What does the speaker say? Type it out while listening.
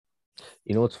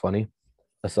You know what's funny?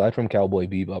 Aside from Cowboy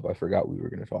Bebop, I forgot we were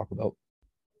going to talk about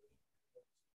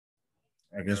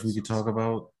I guess we could talk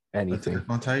about Attack anything.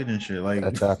 on Titan and shit, like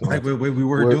Attack on like Titan. we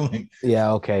were We're doing.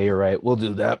 yeah, okay, you're right. We'll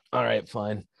do that. All right,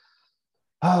 fine.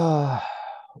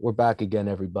 We're back again,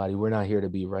 everybody. We're not here to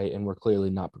be right, and we're clearly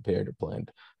not prepared or planned.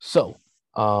 So,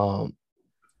 um,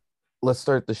 let's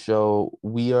start the show.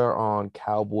 We are on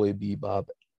Cowboy Bebop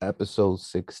episode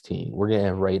 16. We're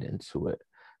getting right into it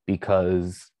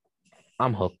because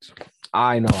I'm hooked.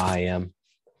 I know I am.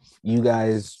 You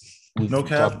guys, we've No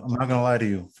cap, talked. I'm not gonna lie to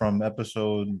you. From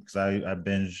episode, because I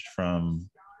binged from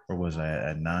where was I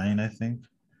at 9, I think,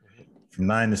 from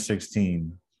 9 to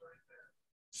 16.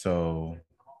 So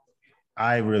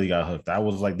I really got hooked. I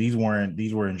was like, these were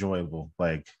enjoyable.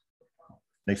 Like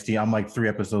next team, I'm like 3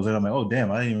 episodes in. I'm like, oh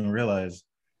damn, I didn't even realize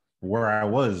where I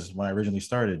was when I originally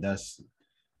started. That's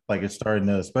like it's starting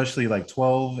to, especially like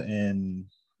 12 and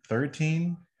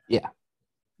 13. Yeah.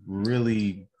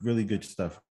 Really, really good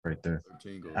stuff right there.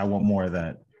 13 I goes want hard. more of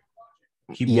that.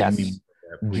 Keep giving me more Yes.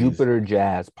 of that, please. Jupiter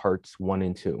Jazz parts 1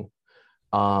 and 2.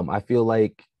 I feel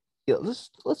like yeah, let's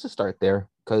just start there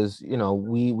because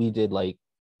we did like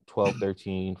 12,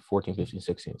 13, 14, 15,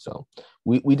 16. So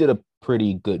we did a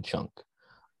pretty good chunk.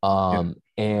 Yeah.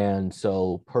 And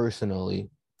so personally,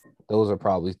 those are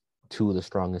probably two of the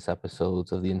strongest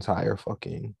episodes of the entire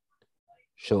fucking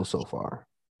show so far.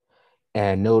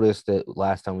 And notice that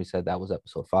last time we said that was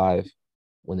episode 5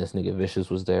 when this nigga Vicious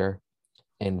was there.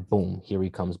 And boom, here he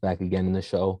comes back again in the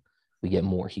show. We get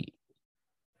more heat.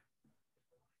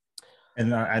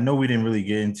 And I know we didn't really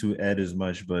get into Ed as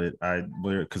much, but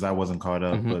because I wasn't caught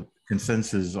up, Mhm. but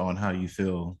consensus on how you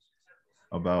feel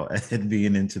about Ed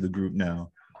being into the group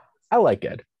now. I like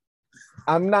Ed.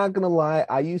 I'm not gonna lie.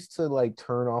 I used to like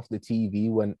turn off the TV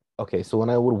so when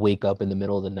I would wake up in the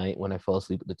middle of the night when I fell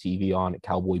asleep with the TV on,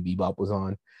 Cowboy Bebop was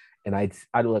on, and I'd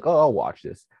be like, oh, I'll watch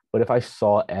this. But if I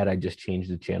saw Ed, I just changed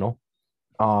the channel.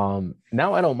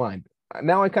 Now I don't mind.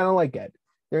 Now I kind of like Ed.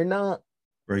 They're not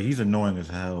Bro, he's annoying as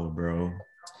hell, bro.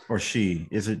 Or she.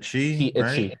 Is it she. she? It's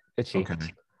Right? she. It's she. Okay.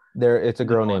 It's a She's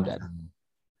girl annoying named as Ed.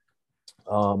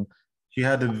 hell. Um, She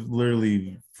had to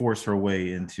literally force her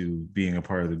way into being a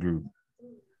part of the group.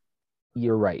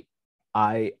 you're right.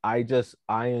 I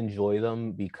enjoy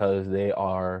them because they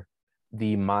are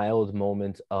the mild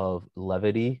moments of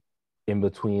levity in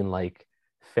between like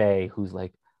Faye, who's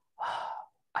like,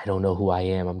 I don't know who I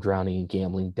am. I'm drowning in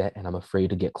gambling debt and I'm afraid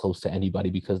to get close to anybody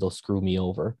because they'll screw me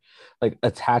over. Like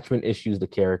attachment issues, the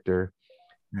character,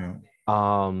 Yeah.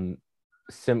 um,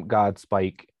 Simp God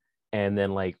Spike, and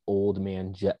then like old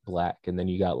man Jet Black, and then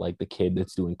you got like the kid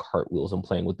that's doing cartwheels and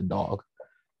playing with the dog.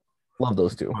 Love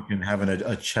those two. Fucking having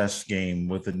a chess game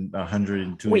with a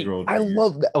 102 year Wait, old I man.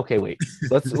 love that. Okay, wait.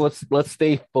 Let's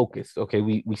stay focused. Okay,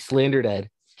 we slandered Ed.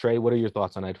 Trey, what are your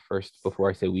thoughts on Ed first before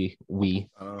I say we?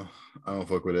 Uh, I don't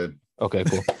fuck with Ed. Okay,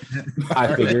 cool.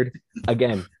 I figured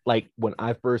again, like when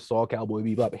I first saw Cowboy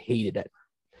Bebop, I hated Ed.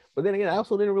 But then again, I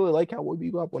also didn't really like Cowboy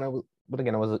Bebop when I was. But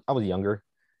again, I was younger.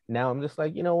 Now I'm just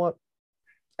like, you know what,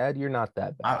 Ed, you're not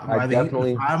that bad. I I think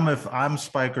definitely. if I'm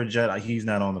Spike or Jet, he's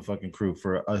not on the fucking crew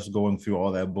for us going through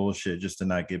all that bullshit just to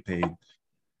not get paid.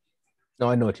 No,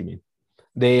 I know what you mean.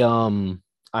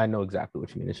 I know exactly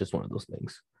what you mean. It's just one of those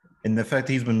things. And the fact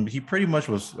he pretty much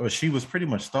was, or she was pretty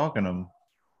much stalking him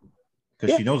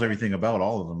because Yeah, she knows everything about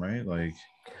all of them, right? Like,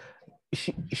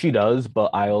 she does, but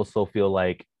I also feel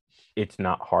like it's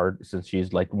not hard since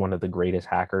she's like one of the greatest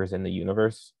hackers in the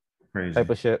universe type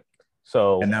crazy. of shit.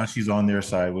 So And now she's on their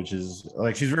side, which is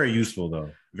like she's very useful though,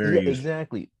 very yeah, useful.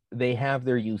 exactly. They have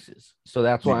their uses. So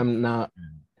that's why Yeah. I'm not.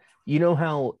 You know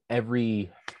how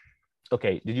every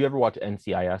okay, did you ever watch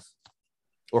NCIS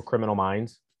or Criminal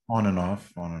Minds? On and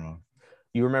off, on and off.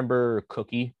 You remember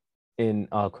Cookie in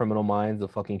Criminal Minds, the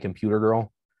fucking computer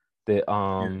girl that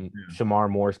Yeah, yeah. Shamar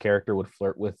Moore's character would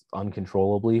flirt with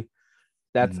uncontrollably?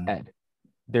 That's Mhm. Ed.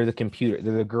 They're the computer.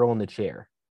 They're the girl in the chair.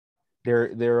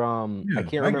 They're I Yeah, can't I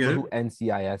get remember it. who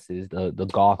NCIS is, the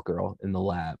goth girl in the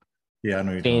lab. Yeah, I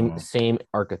know what you're talking Same about. same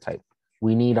archetype.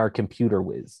 We need our computer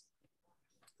whiz.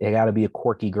 It got to be a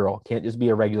quirky girl. Can't just be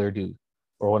a regular dude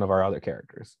or one of our other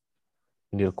characters.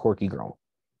 You need a quirky girl.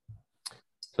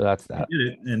 So that's I that. get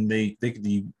it, and they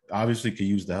obviously could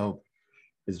use the help.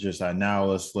 It's just now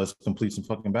let's complete some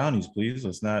fucking bounties, please.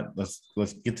 Let's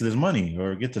get to this money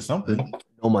or get to something.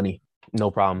 No money, no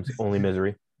problems, only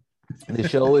misery. This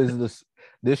show is this.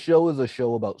 This show is a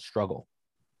show about struggle.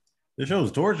 The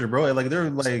show's torture, bro. Like they're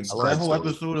like I that like whole story.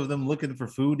 episode of them looking for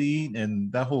food to eat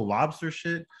and that whole lobster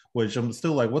shit, which I'm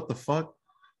still like, what the fuck?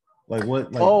 Like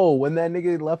what? Like Oh, when that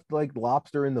nigga left like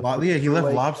lobster in the yeah, he freezer, left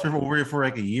like lobster over here for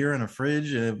like a year in a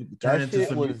fridge, and it turned that into shit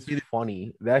some was mutated.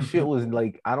 funny. That shit was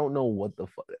like I don't know what the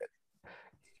fuck.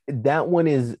 That one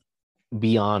is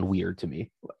beyond weird to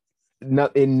me.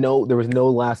 No, there was no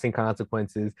lasting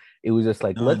consequences. It was just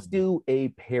like let's None, do a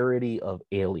parody of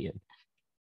Alien.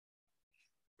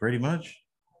 pretty much.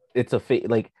 It's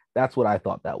like that's what I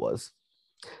thought that was.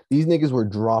 These niggas were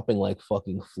dropping like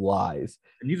fucking flies.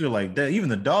 And these are like that. Even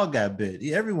the dog got bit.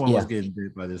 Everyone was Yeah, getting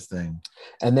bit by this thing.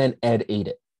 and then Ed ate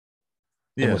it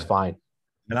and was Yeah. fine.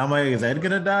 And I'm like, is Ed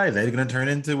gonna die? Is Ed gonna turn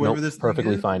into whatever Nope, this thing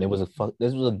perfectly is? fine. It was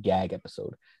this was a gag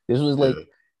episode. This was like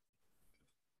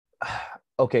Yeah.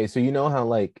 okay, so you know how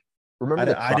like remember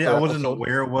the I trucker wasn't episode?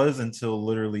 aware it was until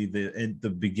literally the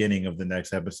beginning of the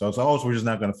next episode. So also we're just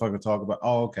not gonna fucking talk about.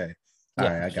 Oh, okay. All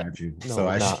Yeah, right, I got you. no, So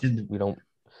we're I not. should.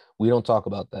 We don't talk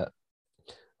about that.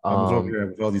 I was over here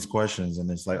with all these questions, and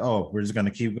it's like, oh, we're just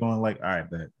gonna keep going. Like, all right,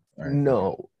 bet. All right.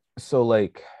 No. So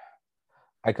like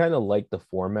I kind of like the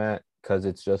format because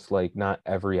it's just like not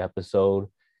every episode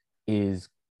is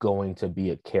going to be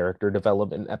a character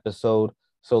development episode.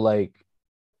 So like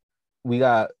we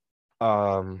got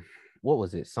what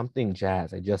was it? Something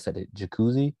jazz. I just said it.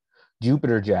 Jacuzzi,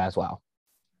 Jupiter Jazz. Wow.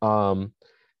 Um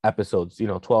episodes,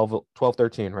 12,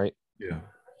 13, right? Yeah.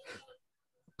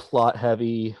 Plot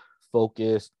heavy,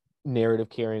 focused, narrative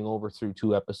carrying over through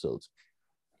 2 episodes.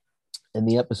 And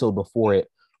the episode before it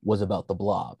was about the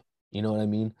blob. You know what I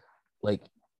mean? Like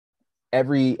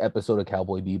every episode of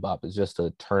Cowboy Bebop is just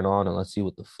to turn on and let's see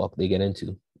what the fuck they get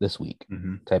into this week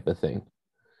type of thing.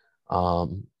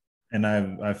 And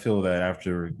I feel that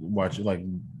after watching like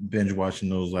binge watching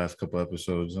those last couple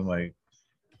episodes, I'm like,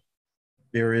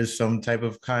 there is some type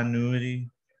of continuity,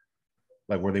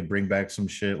 like where they bring back some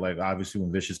shit. Like obviously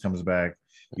when Vicious comes back,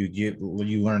 you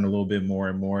learn a little bit more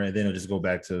and more, and then it'll just go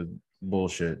back to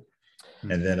bullshit.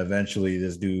 Mm-hmm. And then eventually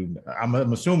this dude, I'm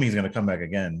assuming he's gonna come back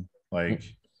again. Like,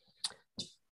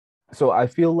 so I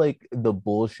feel like the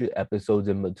bullshit episodes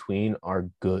in between are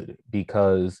good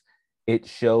because it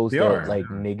shows that like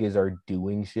niggas are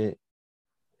doing shit.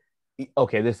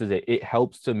 Okay, this is it. It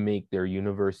helps to make their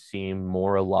universe seem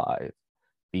more alive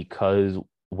because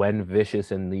when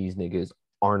Vicious and these niggas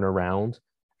aren't around,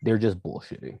 they're just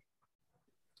bullshitting.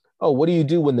 Oh, what do you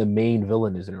do when the main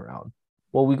villain isn't around?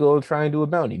 Well, we go try and do a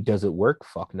bounty. Does it work?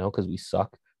 Fuck no, because we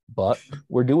suck. But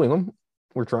we're doing them.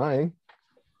 We're trying.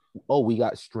 Oh, we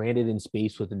got stranded in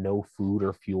space with no food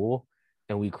or fuel,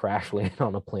 and we crash land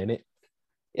on a planet.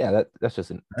 Yeah, that's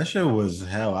just that shit was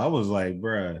hell. I was like,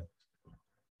 bruh,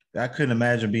 I couldn't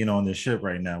imagine being on this ship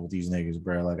right now with these niggas,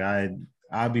 bruh. Like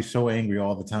I'd be so angry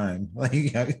all the time. Like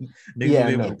niggas would be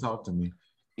able to talk to me.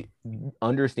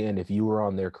 Understand if you were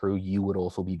on their crew, you would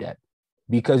also be dead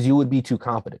because you would be too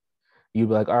competent. You'd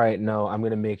be like, all right, no, I'm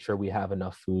gonna make sure we have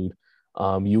enough food.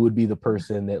 You would be the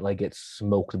person that like gets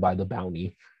smoked by the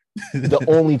bounty. The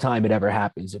only time it ever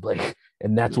happens, like,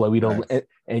 and that's why we don't.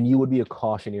 And you would be a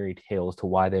cautionary tale as to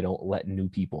why they don't let new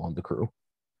people on the crew.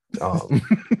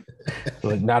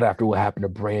 Like not after what happened to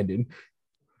Brandon.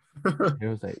 It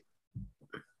was like,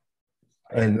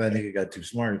 and that nigga got too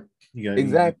smart. He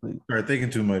started thinking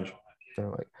too much.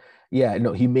 So like, yeah,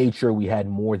 no, he made sure we had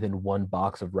more than one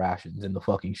box of rations in the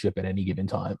fucking ship at any given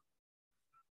time.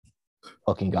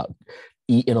 Fucking got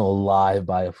eaten alive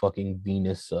by a fucking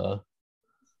Venus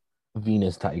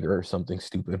tiger or something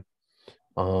stupid.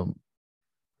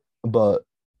 But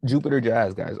Jupiter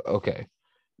Jazz, guys, okay.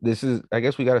 This is, I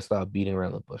guess we got to stop beating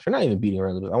around the bush. Or not even beating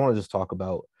around the bush. I want to just talk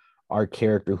about our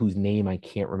character whose name I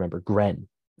can't remember. Gren.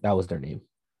 That was their name.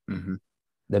 Mm-hmm.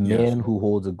 The man who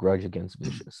holds a grudge against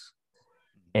Vicious.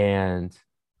 And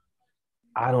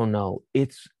I don't know.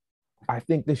 I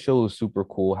think this show is super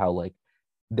cool how like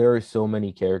there are so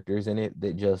many characters in it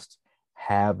that just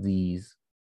have these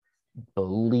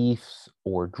beliefs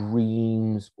or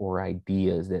dreams or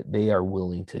ideas that they are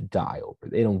willing to die over.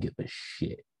 They don't give a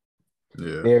shit.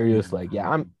 Yeah. They're just like,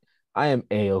 yeah, I am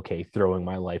A-okay throwing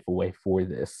my life away for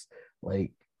this.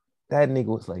 Like that nigga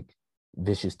was like,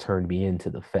 Vicious turned me into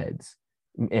the feds.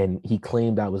 And he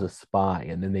claimed I was a spy,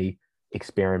 and then they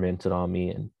experimented on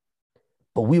me,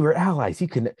 but we were allies.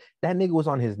 That nigga was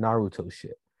on his Naruto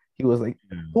shit. He was like,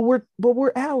 but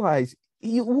we're allies.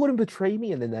 You wouldn't betray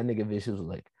me. And then that nigga Vicious was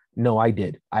like, no, I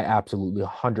did. I absolutely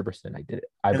 100% I did it.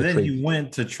 And then he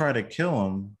went to try to kill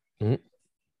him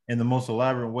in the most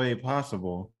elaborate way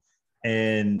possible.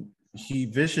 And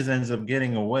Vicious ends up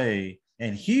getting away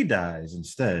and he dies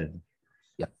instead.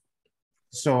 Yep.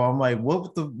 So I'm like,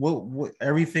 what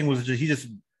everything was just, he just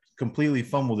completely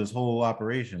fumbled his whole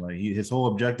operation. Like his whole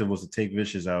objective was to take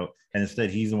Vicious out. And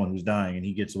instead he's the one who's dying and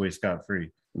he gets away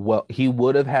scot-free. Well, he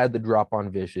would have had the drop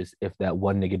on Vicious if that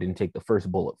one nigga didn't take the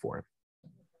first bullet for him.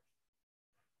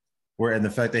 Where and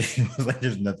the fact that he was like,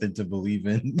 there's nothing to believe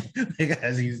in, like,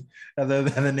 as the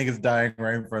nigga's dying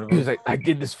right in front of him. He was like, I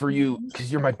did this for you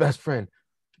because you're my best friend.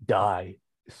 Die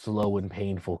slow and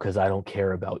painful because I don't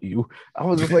care about you. I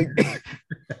was just like, they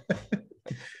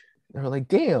were like,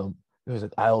 damn. It was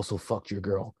like, I also fucked your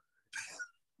girl.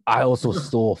 I also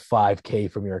stole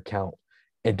 5K from your account.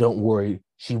 And don't worry,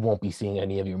 she won't be seeing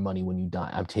any of your money when you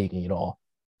die. I'm taking it all.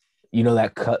 You know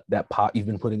that pot you've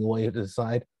been putting away to the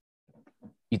side?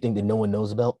 You think that no one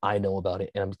knows about? I know about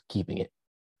it, and I'm keeping it.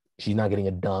 She's not getting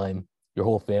a dime. Your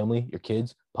whole family, your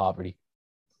kids, poverty.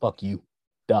 Fuck you.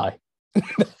 Die.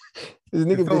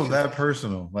 It felt that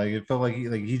personal. Like it felt like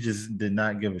he just did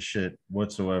not give a shit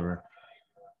whatsoever.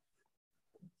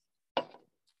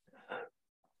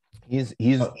 He's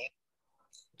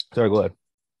sorry, go ahead.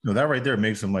 No, that right there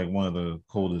makes him like one of the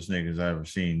coldest niggas I've ever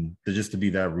seen. To be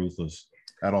that ruthless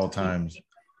at all times.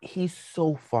 He's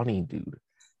so funny, dude.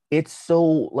 It's so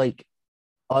like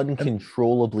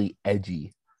uncontrollably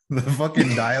edgy. The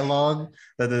fucking dialogue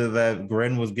that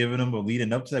Gren was giving him, but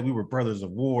leading up to that, we were brothers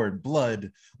of war and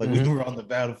blood. Like we were on the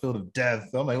battlefield of death.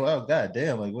 I'm like, wow,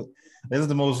 goddamn! Like, what? This is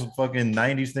the most fucking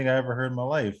 '90s thing I ever heard in my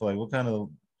life. Like, what kind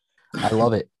of? I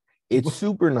love it. It's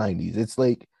super '90s. It's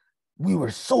like we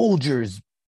were soldiers,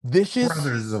 vicious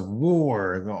brothers of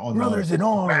war, on brothers the in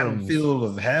arms, battlefield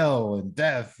of hell and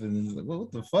death. And like,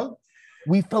 what the fuck?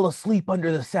 We fell asleep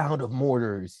under the sound of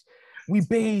mortars. We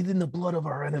bathed in the blood of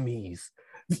our enemies.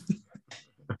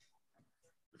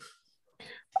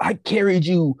 I carried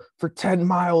you for 10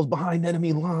 miles behind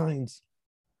enemy lines.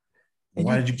 And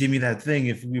why did you give me that thing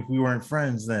if we weren't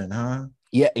friends then, huh?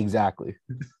 Yeah, exactly.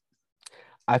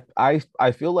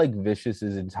 I feel like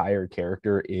Vicious's entire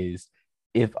character is,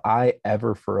 if I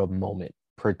ever for a moment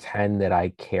pretend that I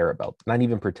care about, not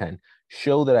even pretend,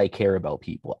 show that I care about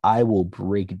people, I will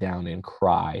break down and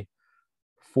cry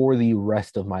for the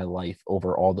rest of my life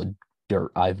over all the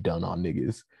dirt I've done on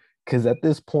niggas. Because at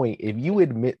this point, if you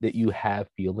admit that you have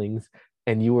feelings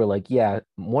and you were like, yeah,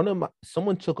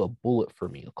 someone took a bullet for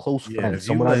me, a close friend,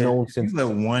 someone I've known since. You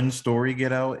let one story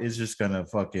get out, is just gonna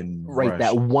fucking rush.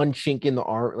 That one chink in the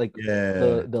arm, like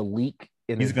the leak.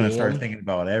 He's gonna start thinking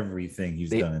about everything he's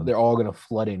done. They're all gonna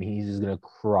flood in. He's just gonna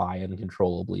cry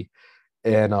uncontrollably,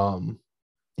 and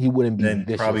he wouldn't be. Then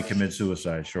probably commit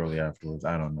suicide shortly afterwards.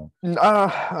 I don't know.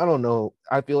 I don't know.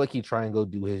 I feel like he'd try and go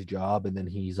do his job, and then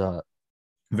he's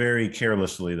very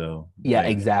carelessly though. Yeah,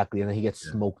 exactly. And then he gets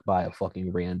smoked by a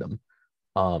fucking random.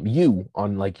 You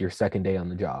on like your second day on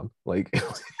the job, like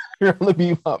you're on the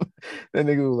bebop. That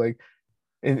nigga was like,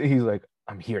 and he's like,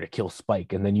 I'm here to kill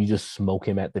Spike, and then you just smoke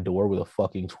him at the door with a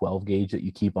fucking 12 gauge that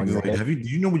you keep on your head. Do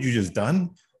you know what you just done?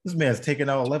 This man's taken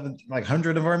out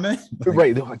 100 of our men.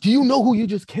 Right. They're like, do you know who you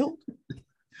just killed?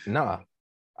 Nah.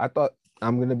 I thought,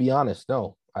 I'm gonna be honest.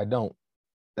 No, I don't.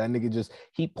 That nigga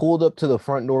he pulled up to the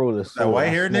front door with a sword. That white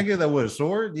hair nigga that with a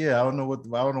sword? Yeah, I don't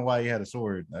know why he had a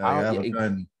sword. I have a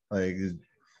gun. Like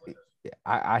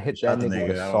I hit that nigga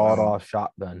with a sawed-off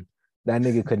shotgun. That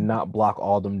nigga could not block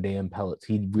all them damn pellets.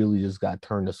 He really just got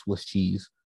turned to Swiss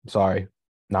cheese. Sorry.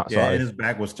 Not sorry. And his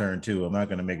back was turned too. I'm not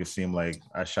gonna make it seem like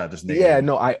I shot this nigga. Yeah,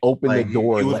 no, I opened the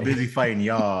door. He was busy fighting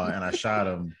y'all, and I shot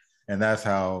him, and that's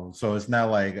how. So it's not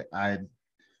like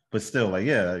but still, like,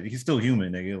 yeah, he's still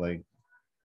human, nigga. Like,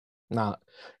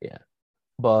 yeah,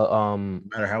 but no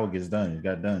matter how it gets done, it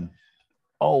got done.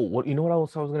 Oh, what you know what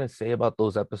else I was gonna say about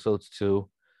those episodes too?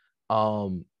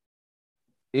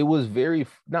 It was very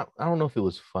I don't know if it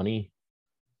was funny,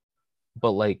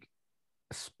 but like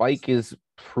Spike is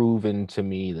proven to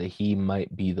me that he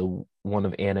might be one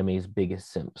of anime's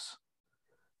biggest simps.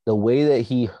 The way that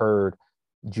he heard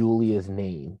Julia's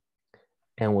name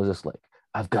and was just like,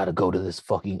 I've got to go to this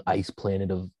fucking ice planet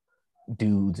of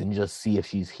dudes and just see if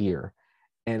she's here.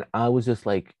 And I was just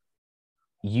like,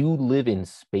 you live in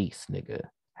space, nigga.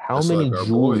 How many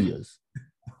Julias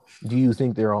do you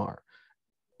think there are?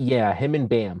 Yeah, him and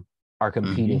Bam are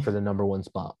competing for the #1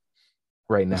 spot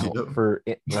right now for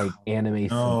like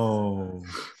anime. Oh,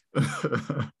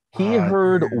 he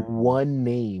heard one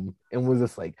name and was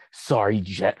just like, "Sorry,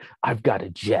 Jet, I've got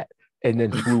a jet," and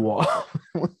then flew off.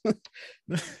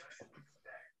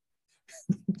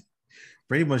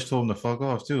 Pretty much told him to fuck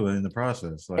off too in the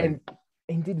process. Like,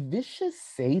 and did Vicious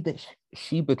say that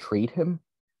she betrayed him,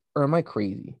 or am I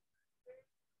crazy?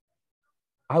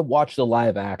 I watched the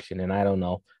live action and I don't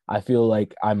know. I feel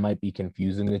like I might be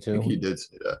confusing the two. He did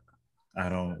say that. I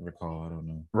don't recall. I don't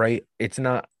know. Right? It's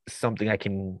not something I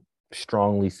can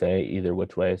strongly say either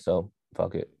which way. So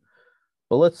fuck it.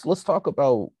 But let's talk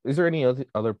about. Is there any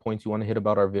other points you want to hit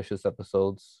about our vicious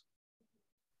episodes?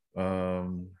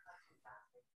 Um,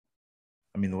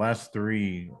 I mean, the last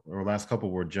three or last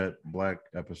couple were Jet Black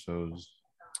episodes.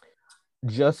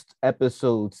 Just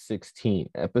episode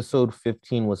 16. Episode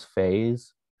 15 was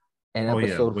Phase, and Oh yeah,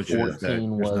 episode which is that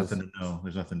 14 there's was nothing to know.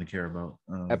 There's nothing to care about.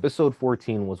 episode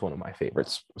 14 was one of my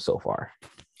favorites so far.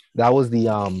 That was the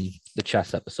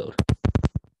chess episode.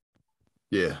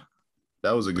 Yeah,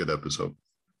 that was a good episode.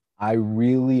 I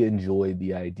really enjoyed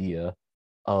the idea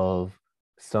of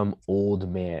some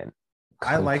old man.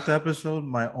 I like the episode.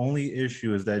 My only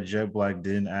issue is that Jet Black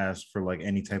didn't ask for like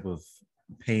any type of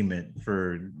payment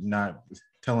for not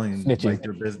telling Snitching. like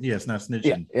their business. Yeah, it's not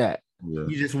snitching. Yeah.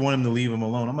 You just want him to leave him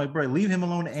alone. I'm like, bro, leave him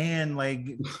alone and like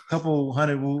a couple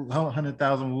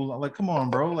 100,000. Like, come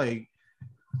on, bro. Like,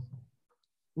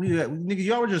 nigga,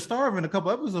 y'all were just starving a couple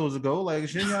episodes ago. Like,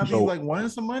 shouldn't y'all be like wanting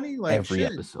some money? Like every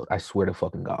episode, I swear to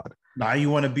fucking God. Now you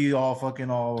want to be all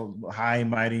high and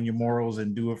mighty in your morals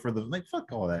and do it for the like.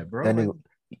 Fuck all that, bro. Then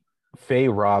Faye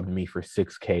robbed me for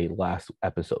 $6,000 last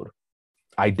episode.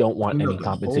 I don't want any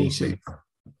compensation.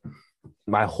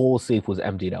 My whole safe was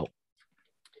emptied out.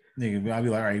 Nigga, I'll be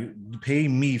like, all right, pay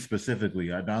me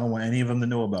specifically. I don't want any of them to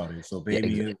know about it. So pay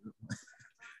me.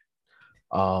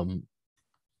 Exactly.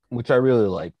 Which I really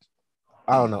liked.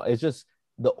 I don't know. It's just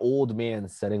the old man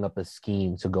setting up a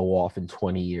scheme to go off in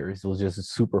 20 years. It was just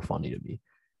super funny to me.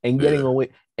 And getting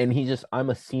away. And I'm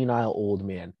a senile old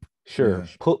man. Sure,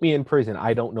 put me in prison.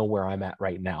 I don't know where I'm at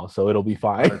right now, so it'll be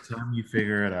fine. By the time you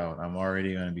figure it out, I'm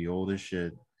already going to be old as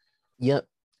shit. Yep.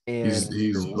 And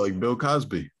he's like Bill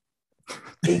Cosby.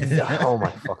 Oh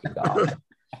my fucking God.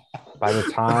 By the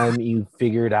time you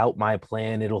figured out my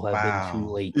plan, it'll have been too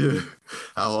late. Yeah.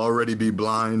 I'll already be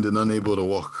blind and unable to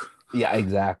walk. Yeah,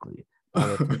 exactly.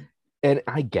 And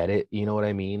I get it. You know what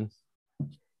I mean?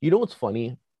 You know what's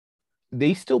funny?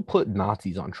 They still put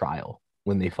Nazis on trial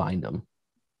when they find them.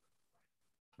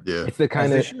 Yeah. It's the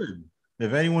kind of...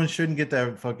 If anyone shouldn't get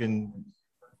that fucking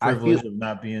privilege of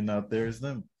not being out there, it's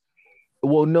them.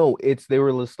 Well, no, they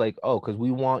were just like, oh, because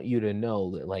we want you to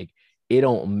know that, like, it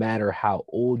don't matter how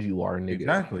old you are, nigga.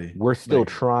 Exactly. We're still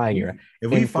trying. If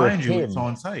we find you, it's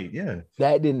on site. Yeah.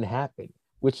 That didn't happen,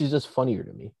 which is just funnier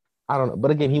to me. I don't know.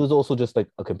 But again, he was also just like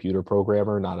a computer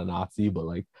programmer, not a Nazi. But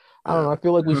like, I don't know. I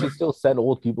feel like we should still send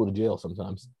old people to jail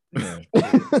sometimes.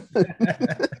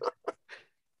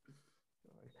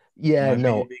 Yeah.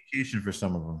 No. Vacation for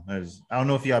some of them. I don't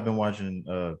know if y'all been watching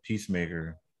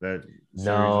Peacemaker.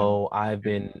 No, I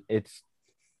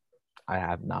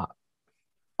have not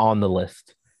on the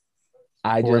list.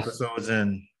 Four episodes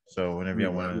in, so whenever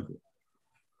y'all want to,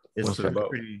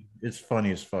 it's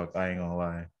funny as fuck. I ain't gonna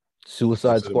lie.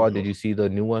 Suicide Squad. Did you see the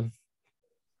new one?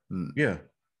 Yeah.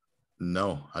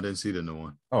 No, I didn't see the new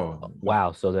one. Oh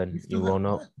wow! So then you won't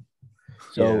know.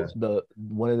 So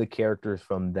one of the characters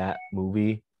from that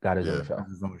movie got his own show.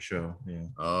 His own show. Yeah.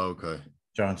 Oh, okay.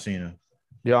 John Cena.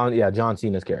 John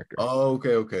Cena's character. Oh,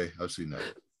 okay. I've seen that.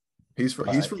 He's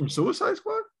from Suicide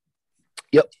Squad?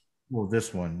 Yep. Well,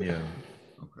 this one, yeah.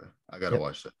 Okay. I gotta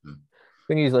watch that. I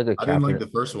think he's like I didn't like the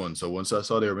first one, so once I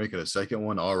saw they were making a second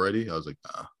one already, I was like,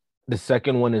 nah. The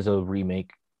second one is a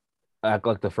remake. Act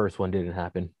like the first one didn't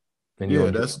happen. And yeah,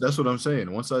 that's what I'm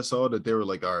saying. Once I saw that they were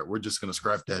like, all right, we're just gonna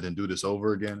scrap that and do this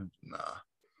over again. Nah.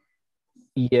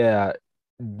 Yeah,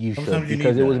 you should,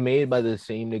 because it was made by the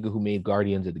same nigga who made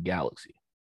Guardians of the Galaxy.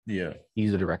 Yeah,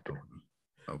 he's the director.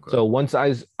 Okay. So once I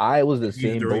was the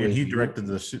same. He directed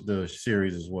the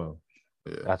series as well.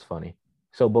 Yeah. That's funny.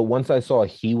 So, but once I saw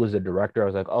he was the director, I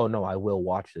was like, oh no, I will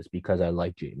watch this because I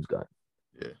like James Gunn.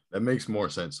 Yeah, that makes more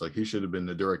sense. Like he should have been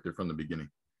the director from the beginning.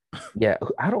 Yeah,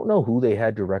 I don't know who they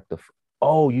had direct the.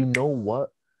 Oh, you know what?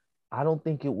 I don't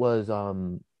think it was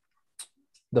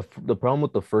the problem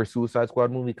with the first Suicide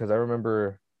Squad movie, because I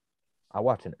remember I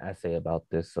watched an essay about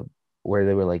this where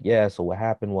they were like, yeah, so what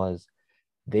happened was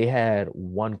they had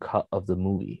one cut of the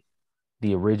movie,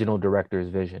 the original director's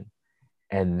vision,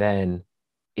 and then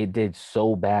it did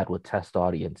so bad with test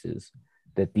audiences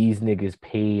that these niggas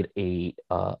paid a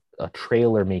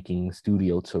trailer making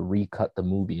studio to recut the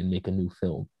movie and make a new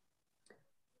film.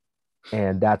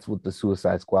 And that's what the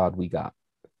Suicide Squad we got.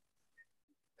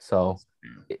 So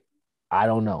I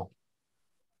don't know.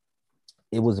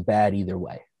 It was bad either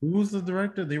way. Who was the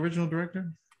director, the original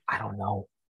director? I don't know.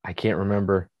 I can't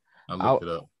remember. I'll look it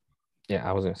up. Yeah,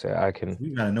 I was gonna say I can. We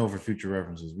gotta know for future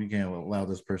references. We can't allow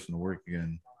this person to work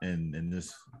again in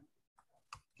this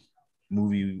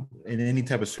movie in any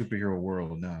type of superhero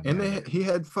world now. And he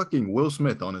had fucking Will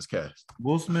Smith on his cast.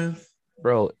 Will Smith,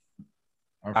 bro.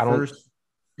 Our first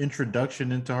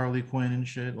introduction into Harley Quinn and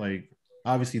shit. Like,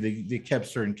 obviously they kept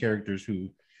certain characters who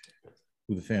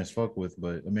the fans fuck with,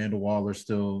 but Amanda Waller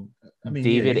still. I mean,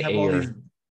 yeah, David you have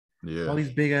Ayer. all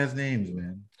these big ass names,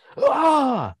 man.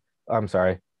 Ah, I'm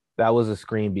sorry. That was a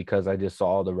scream because I just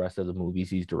saw the rest of the movies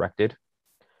he's directed.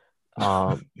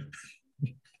 And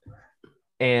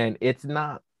it's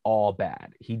not all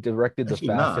bad. He directed The Actually,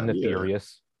 Fast nah, and the yeah.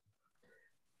 Furious.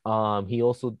 He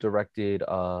also directed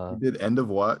He did End of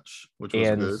Watch, which was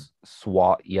and good.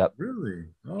 SWAT. Yep. Really?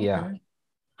 Okay. Yeah.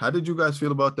 How did you guys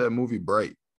feel about that movie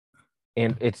Bright?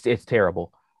 And it's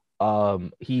terrible.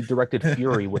 He directed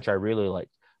Fury, which I really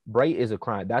liked. Bright is a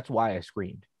crime. That's why I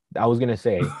screamed. I was gonna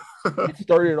say it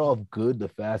started off good, the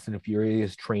Fast and the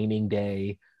Furious training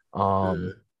day. Yeah.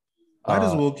 Why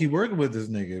does Will keep working with this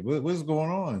nigga? What's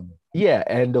going on? Yeah,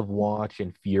 End of Watch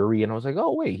and Fury, and I was like,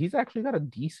 oh wait, he's actually got a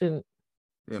decent.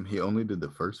 Damn, he only did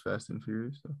the first Fast and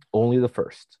Furious. Though. Only the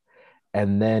first,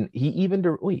 and then he even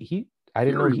I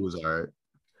didn't know Fury was all right.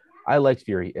 I liked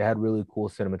Fury. It had really cool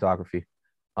cinematography.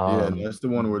 Yeah, and that's the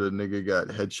one where the nigga got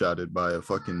headshotted by a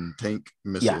fucking tank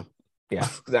missile. Yeah,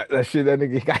 that shit. That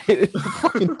nigga got hit in the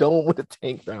fucking dome with a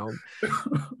tank round.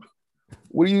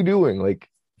 What are you doing? Like,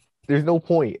 there's no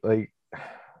point. Like,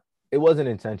 it wasn't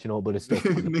intentional, but it's still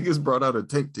funny. Niggas brought out a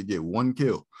tank to get one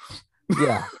kill.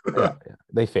 Yeah.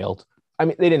 They failed. I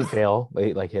mean, they didn't fail.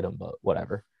 They like hit him, but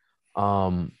whatever.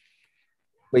 But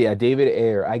yeah, David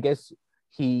Ayer. I guess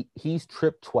he's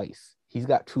tripped twice. He's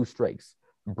got 2 strikes.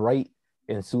 Bright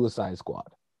and Suicide Squad.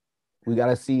 We got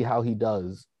to see how he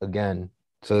does again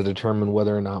to determine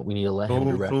whether or not we need to let him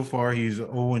direct. So far, he's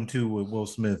 0-2 with Will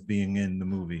Smith being in the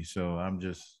movie. So I'm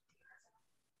just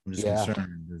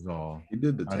concerned is all. He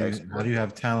did the text. Why do you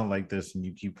have talent like this and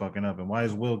you keep fucking up? And why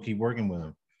does Will keep working with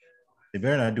him? They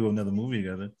better not do another movie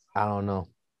together. I don't know.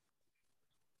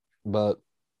 But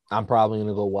I'm probably going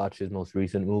to go watch his most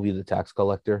recent movie, The Tax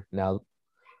Collector. Now,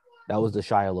 that was the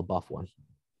Shia LaBeouf one.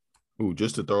 Ooh,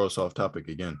 just to throw us off topic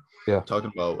again. Yeah.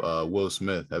 Talking about Will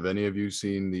Smith. Have any of you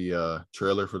seen the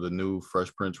trailer for the new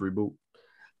Fresh Prince reboot?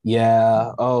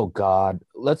 Yeah. Oh, God.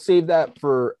 Let's save that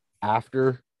for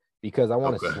after because I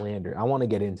want to slander. I want to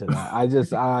get into that.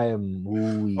 I am.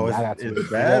 Ooh, is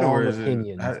it bad or is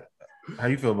opinions. How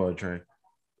you feel about it, Trey?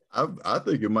 I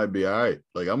think it might be all right.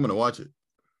 Like, I'm going to watch it.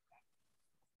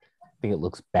 I think it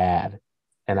looks bad.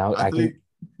 And I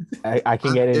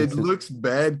can get into it. Looks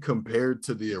bad compared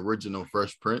to the original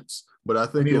Fresh Prince, but I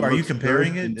think are you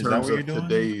comparing it? Is that what you're doing?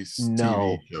 Today's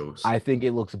TV shows. I think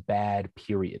it looks bad,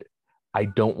 period. I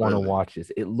don't want to watch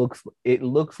this. It looks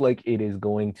like it is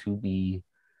going to be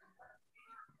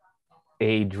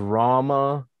a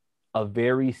drama, a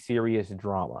very serious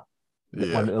drama.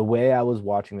 Yeah. The way I was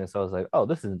watching this, I was like, oh,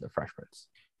 this isn't the Fresh Prince.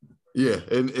 Yeah,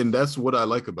 and that's what I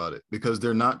like about it because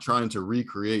they're not trying to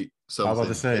recreate something. I was about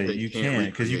to say you can't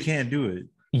because you can't do it.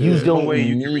 You don't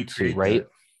need to, right?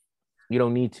 You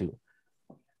don't need to.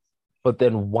 But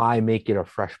then why make it a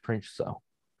Fresh Prince? So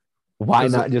why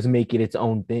not just make it its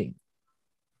own thing?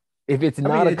 If it's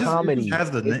not a comedy, it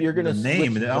has you're gonna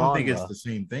name. I don't think it's the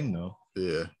same thing though.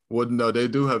 Yeah. Well, no, they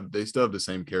still have the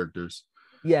same characters.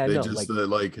 Yeah, they just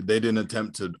they didn't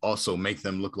attempt to also make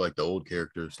them look like the old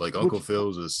characters. Like Uncle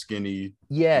Phil's a skinny,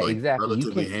 exactly,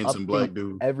 relatively handsome black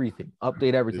dude.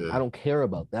 Update everything. Yeah. I don't care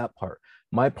about that part.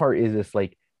 My part is this: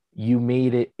 like you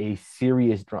made it a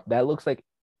serious drama. That looks like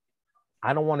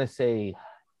I don't want to say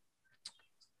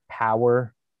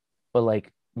Power, but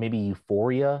like maybe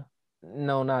Euphoria.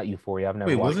 No, not Euphoria. I've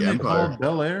never watched. Wasn't it called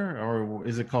Bel Air, or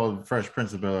is it called Fresh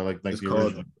Prince of Bel Air? Like it's the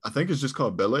original? I think it's just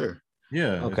called Bel Air.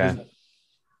 Yeah. Okay.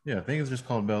 Yeah, I think it's just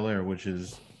called Bel Air, which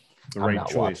is the I'm right not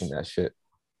choice. Watching that shit.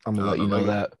 I'm gonna let you know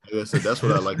that. Like I said, that's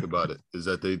what I like about it is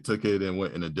that they took it and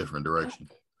went in a different direction.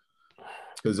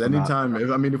 Because anytime,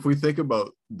 if we think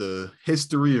about the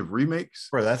history of remakes,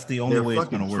 bro, that's the only way it's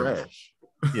gonna work. Trash.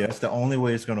 Yeah, that's the only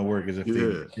way it's gonna work is if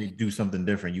they do something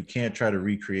different. You can't try to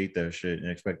recreate that shit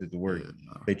and expect it to work. Yeah,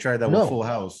 no. They tried that with Full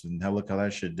House, and look how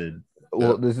that shit did.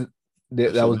 Well,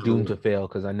 that was doomed to fail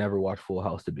because I never watched Full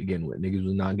House to begin with. Niggas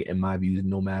was not getting my views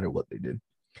no matter what they did.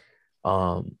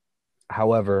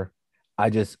 However, I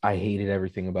hated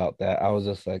everything about that. I was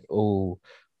just like, ooh,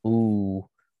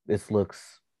 this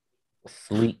looks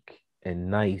sleek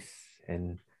and nice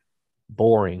and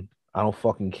boring. I don't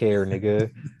fucking care,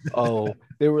 nigga.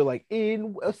 They were like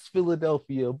in West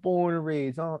Philadelphia, born and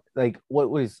raised. Like,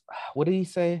 what did he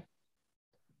say?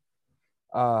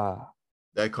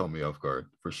 That caught me off guard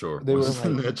for sure. They were like,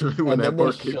 when that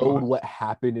part showed what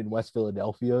happened in West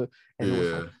Philadelphia, and it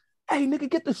was like, hey, nigga,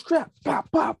 get the strap.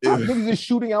 Pop, pop, pop. Niggas just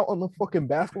shooting out on the fucking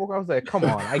basketball. I was like, come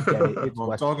on, I get it. It's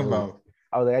West talking Philly. About.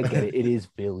 I was like, I get it. It is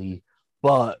Philly.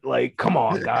 But, like, come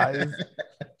on, guys.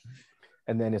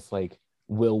 And then it's like,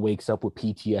 Will wakes up with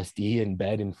PTSD in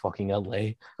bed in fucking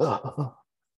LA.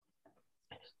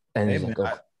 And Hey he's man,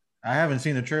 like, oh, I haven't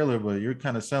seen the trailer, but you're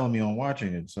kind of selling me on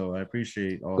watching it, so I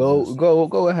appreciate all this.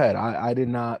 go ahead. I did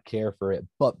not care for it.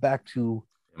 But back to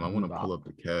I want to pull up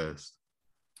the cast.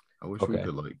 I wish we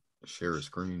could like share a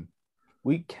screen.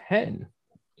 We can.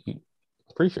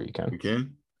 Pretty sure you can. We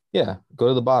can? Yeah. Go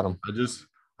to the bottom.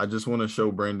 I just want to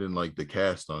show Brandon like the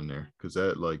cast on there because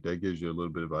that gives you a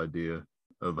little bit of idea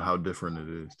of how different it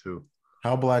is too.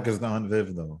 How black is the Aunt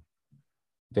Viv though?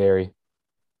 Very.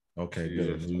 Okay,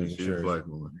 good. Yeah, she's a black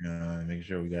woman. Yeah, make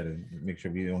sure we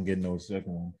don't get no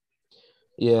second one.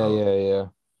 Yeah.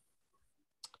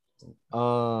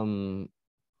 Hold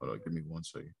on, give me 1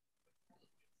 second.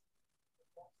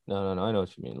 No. I know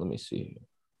what you mean. Let me see.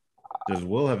 Does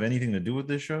Will have anything to do with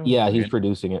this show? Yeah, he's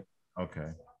producing it.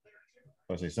 Okay.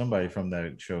 I'll say somebody from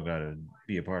that show got to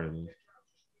be a part of this.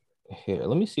 Here,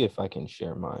 let me see if I can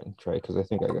share mine, Trey, because I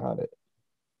think I got it.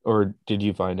 Or did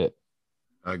you find it?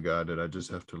 I got it. I just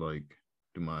have to like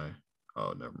do my.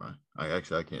 Oh, never mind. I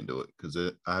can't do it because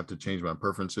I have to change my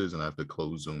preferences and I have to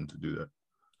close Zoom to do that.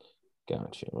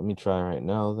 Gotcha. Let me try right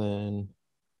now. Then,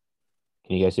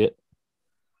 can you guys see it?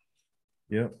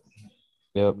 Yep.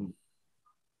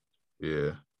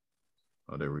 Yeah.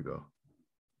 Oh, there we go.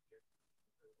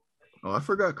 Oh, I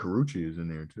forgot Karuchi is in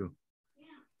there too.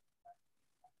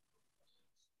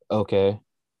 Okay.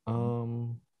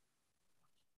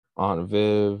 Aunt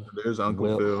Viv. There's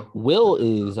Uncle Phil. Will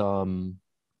is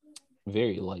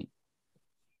very light.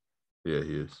 Yeah,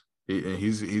 he is.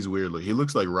 He's weirdly. He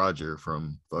looks like Roger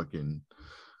from fucking.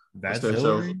 That's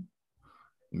Hillary?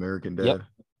 American Dad. Yep.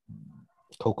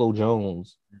 Coco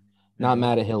Jones. Not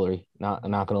mad at Hillary.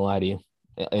 I'm not gonna lie to you.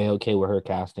 Okay with her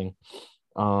casting.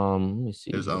 Let me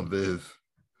see. There's Aunt Viv.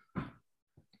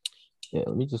 Yeah,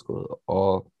 let me just go to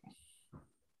all.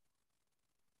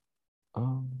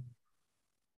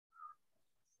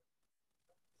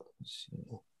 Let's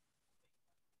see.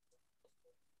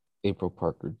 April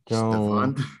Parker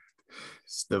Jones.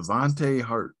 Stevante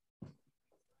Hart.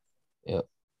 Yep.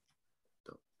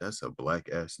 That's a black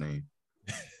ass name.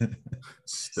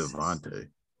 Stevante.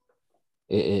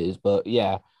 It is, but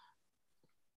yeah.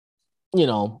 You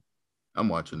know. I'm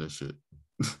watching this shit.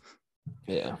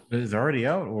 Yeah. Is it already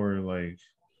out or like?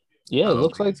 Yeah, it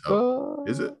looks like.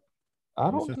 Is it?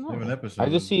 I don't know. I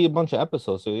just see a bunch of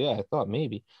episodes, so yeah, I thought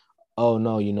maybe. Oh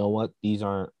no, you know what? These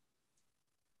aren't.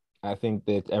 I think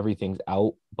that everything's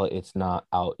out, but it's not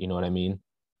out. You know what I mean?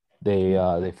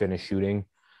 They finished shooting,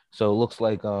 so it looks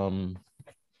like Oh,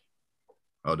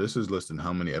 this is listing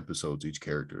how many episodes each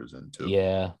character is in too.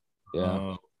 Yeah.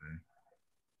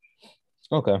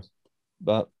 Okay,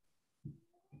 but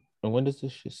when does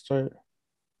this shit start?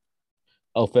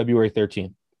 Oh, February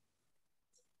 13th.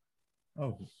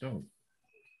 Oh, dope.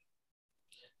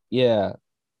 Yeah.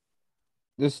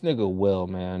 This nigga Will,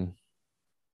 man.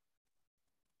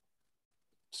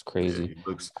 It's crazy.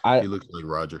 Yeah, he looks like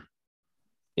Roger.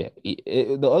 Yeah.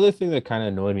 The other thing that kind of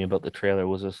annoyed me about the trailer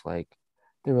was just like,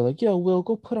 they were like, yo, Will,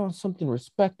 go put on something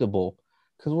respectable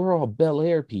because we're all Bel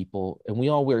Air people and we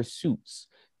all wear suits.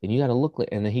 And you got to look like,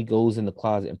 and then he goes in the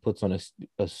closet and puts on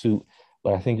a suit,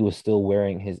 but I think he was still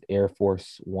wearing his Air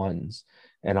Force Ones.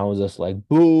 And I was just like,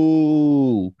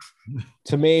 boo,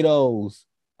 tomatoes.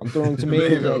 I'm throwing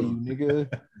tomatoes at you,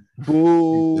 nigga.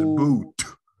 Boo.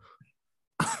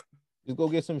 Just go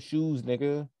get some shoes,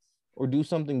 nigga, or do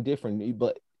something different.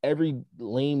 But every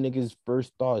lame nigga's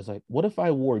first thought is like, what if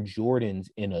I wore Jordans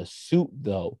in a suit,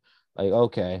 though? Like,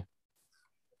 okay.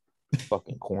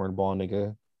 Fucking cornball,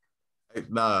 nigga.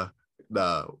 Nah.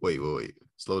 Wait.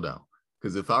 Slow down.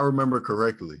 Because if I remember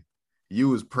correctly,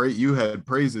 you had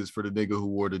praises for the nigga who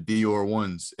wore the Dior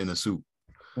ones in a suit.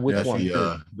 Which one?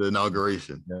 The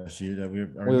inauguration. Wait,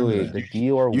 the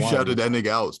Dior. You shouted that nigga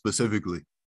out specifically.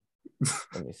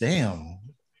 Damn.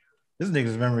 This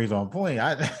nigga's memory's on point.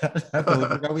 I totally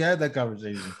forgot we had that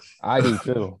conversation. I do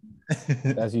too,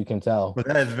 as you can tell. But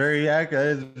that's very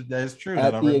accurate. That's true.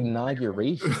 At the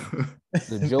inauguration,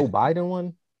 the Joe Biden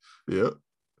one. Yep.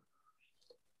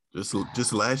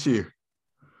 Just last year,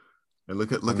 and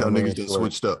look how niggas just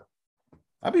switched up.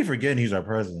 I be forgetting he's our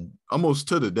president. Almost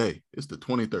to the day. It's the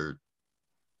 23rd.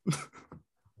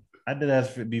 I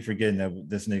did be forgetting that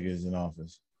this nigga is in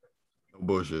office. No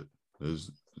bullshit.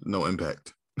 There's no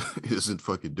impact. He doesn't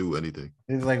fucking do anything.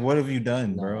 It's like, what have you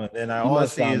done, bro? And then all I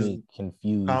see is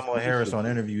confused. Kamala Harris on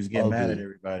interviews getting mad at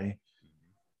everybody.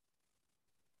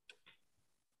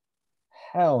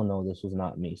 Hell no, this was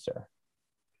not me, sir.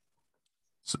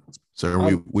 Sir,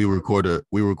 we record a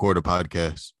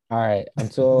podcast. All right.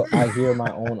 Until I hear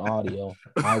my own audio,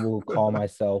 I will call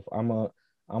myself. I'm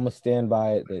I'm gonna stand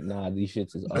by it that nah, these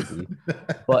shits is ugly.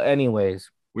 But anyways,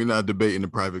 We're not debating the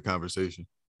private conversation.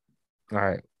 all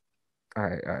right.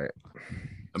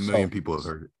 A million people have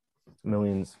heard it.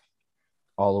 Millions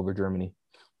all over Germany.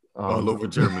 All over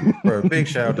Germany. For a big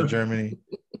shout out to Germany.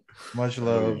 Much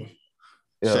love.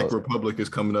 Czech Republic is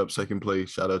coming up second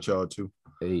place. Shout out y'all too.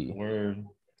 Hey. Word.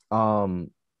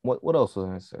 What else was I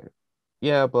gonna say?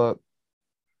 Yeah, but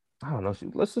I don't know.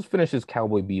 Let's just finish this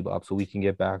Cowboy Bebop so we can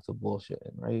get back to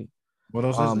bullshitting, right? What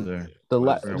else is there?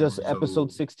 Just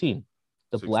episode 16,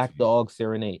 the 16. Black Dog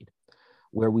Serenade,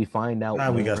 where we find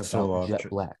out we got so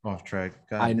off track.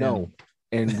 God I know. Damn.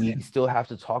 And we still have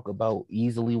to talk about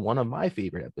easily one of my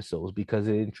favorite episodes because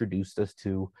it introduced us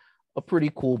to a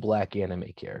pretty cool black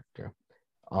anime character,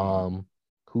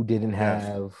 who didn't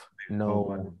have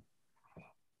normal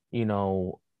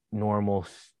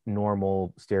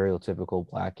stereotypical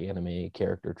black anime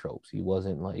character tropes. He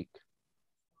wasn't like,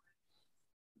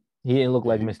 he didn't look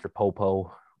like Mr.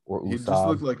 Popo or Usopp. He just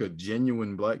looked like a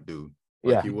genuine black dude.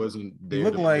 Like he wasn't there. He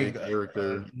looked like a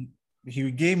character.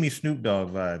 He gave me Snoop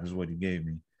Dogg vibes, is what he gave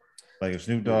me. Like if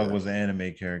Snoop Dogg was an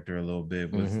anime character a little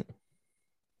bit,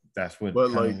 that's what. But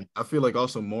like, I feel like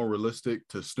also more realistic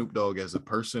to Snoop Dogg as a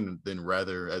person than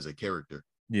rather as a character.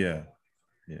 Yeah.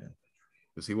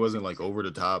 Because he wasn't like over the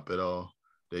top at all.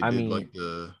 They did like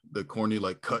the corny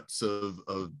like cuts of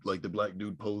like the black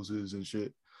dude poses and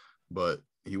shit, but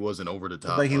he wasn't over the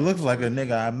top. Like he looked like a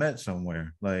nigga I met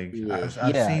somewhere. Like I've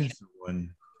seen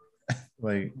someone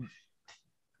like.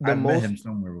 I met him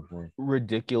somewhere before.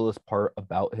 Ridiculous part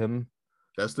about him.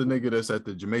 That's the nigga that's at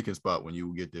the Jamaican spot when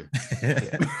you get there.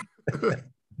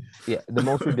 Yeah, the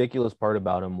most ridiculous part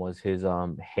about him was his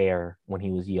hair when he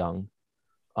was young.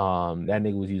 That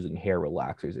nigga was using hair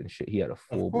relaxers and shit. He had a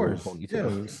full blown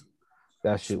ponytail. Yeah.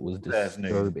 That shit was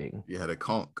disturbing. He had a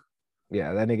conch.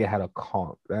 Yeah, that nigga had a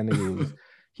conch. That nigga was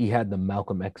he had the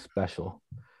Malcolm X special.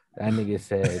 That nigga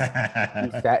said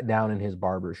he sat down in his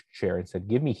barber's chair and said,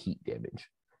 "Give me heat damage."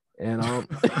 And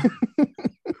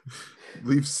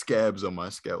leave scabs on my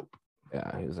scalp.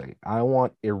 Yeah, he was like, I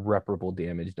want irreparable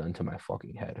damage done to my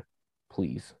fucking head,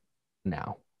 please,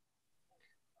 now.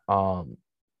 But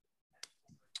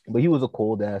he was a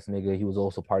cold ass nigga. He was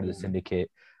also part of the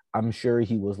syndicate. I'm sure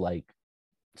he was like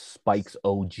Spike's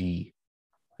OG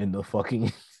in the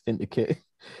fucking syndicate.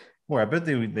 Well, I bet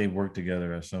they worked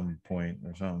together at some point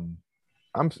or something.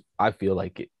 I feel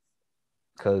like it,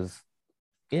 because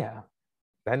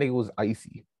that nigga was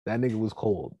icy. That nigga was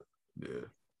cold. Yeah.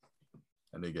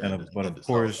 But of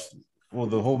course,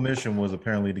 the whole mission was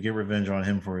apparently to get revenge on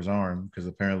him for his arm, because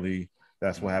apparently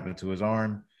that's what happened to his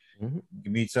arm. He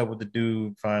meets up with the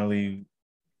dude, finally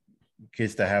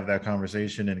gets to have that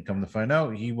conversation, and come to find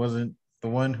out he wasn't the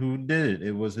one who did it.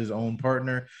 It was his own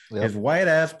partner, his white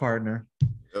ass partner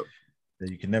that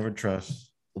you can never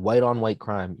trust. White on white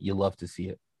crime. You love to see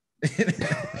it.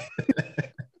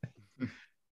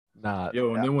 And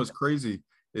then what's crazy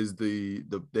is they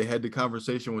had the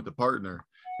conversation with the partner,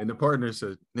 and the partner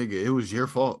said, "Nigga, it was your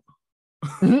fault."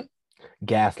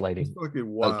 Gaslighting. Fucking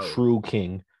wild. A true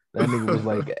king. That nigga was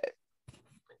like,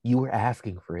 you were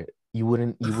asking for it. You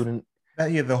wouldn't.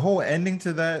 The whole ending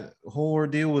to that whole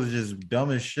ordeal was just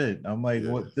dumb as shit. I'm like,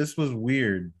 what? This was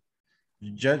weird.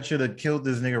 Jet should have killed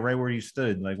this nigga right where he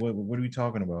stood. Like, what are we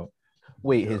talking about?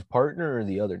 Wait, his partner or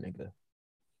the other nigga?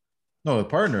 No, the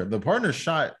partner. The partner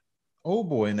shot old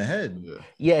boy in the head.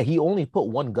 Yeah, he only put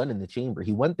one gun in the chamber.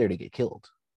 He went there to get killed.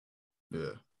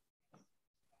 Yeah.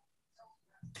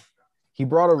 He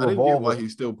brought a revolver. I didn't get why he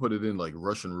still put it in like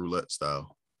Russian roulette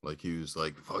style. Like he was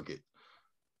like, fuck it.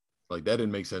 Like that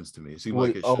didn't make sense to me. It seemed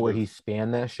like it where he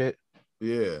spanned that shit?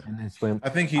 Yeah. And then swim. I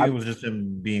think it was just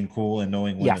him being cool and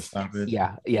knowing when to stop it.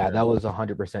 Yeah, that was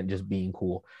 100% just being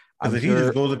cool. Because if he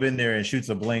just goes up in there and shoots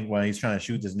a blank while he's trying to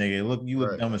shoot this nigga, you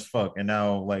look dumb as fuck. And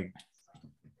now, like,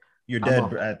 you're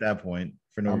dead at that point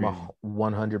for no reason. I'm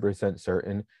 100%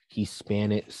 certain he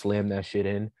span it, slammed that shit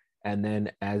in, and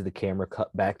then as the camera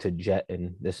cut back to Jet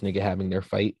and this nigga having their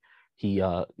fight, he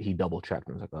double checked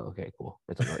and was like, "Oh, okay, cool,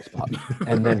 it's a right spot."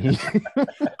 And then he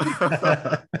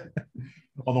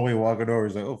on the way walking over,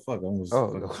 he's like, "Oh fuck, I almost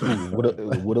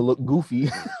would have looked goofy."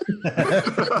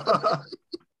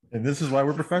 And this is why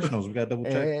we're professionals. We got double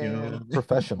check,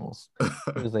 Professionals.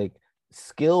 It was like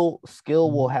skill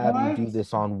will have you do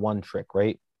this on one trick,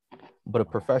 right? But a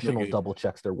professional double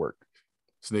checks their work.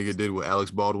 This nigga did what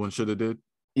Alex Baldwin should have did.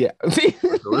 Yeah.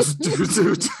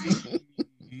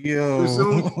 Yo.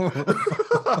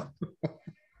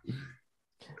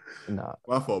 Nah.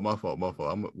 My fault.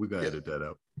 We're gonna edit that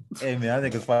out. Hey man, I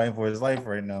think he's fighting for his life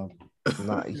right now.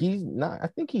 He's not. I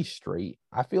think he's straight.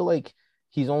 I feel like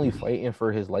he's only fighting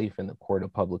for his life in the court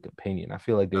of public opinion. I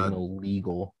feel like there's Nah, no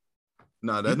legal.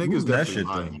 nah, He's that nigga's moving that definitely shit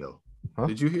lying though. though. Huh?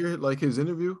 Did you hear like his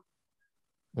interview?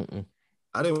 Mm-mm.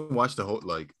 I didn't watch the whole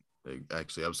like.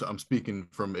 Actually, I'm speaking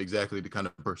from exactly the kind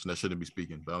of person that shouldn't be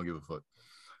speaking, but I don't give a fuck.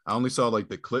 I only saw like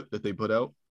the clip that they put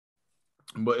out,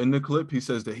 but in the clip he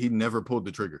says that he never pulled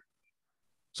the trigger.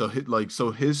 So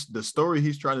the story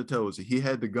he's trying to tell is that he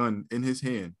had the gun in his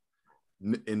hand,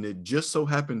 and it just so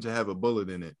happened to have a bullet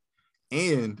in it,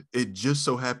 and it just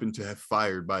so happened to have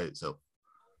fired by itself.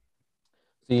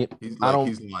 See, He's I like don't.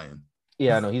 he's lying.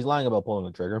 Yeah, no, he's lying about pulling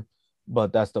the trigger,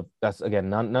 but that's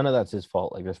again none of that's his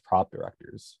fault. Like there's prop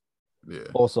directors. Yeah.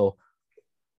 Also,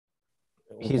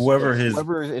 Whoever his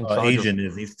whoever is in charge of agent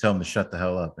is, he's telling him to shut the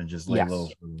hell up and just lay low.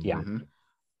 yes, yeah, Mm-hmm.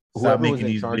 Stop whoever was making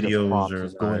in these charge of videos props or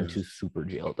is going to super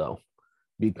jail though,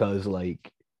 because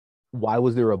like, why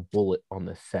was there a bullet on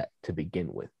the set to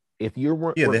begin with? If you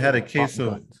weren't yeah, they had a working with prop case of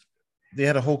guns, they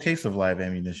had a whole case of live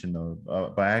ammunition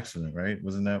though by accident, right?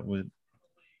 Wasn't that what?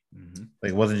 Mm-hmm.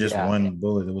 Like, it wasn't just yeah, one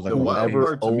bullet. It was like The a whole wild case.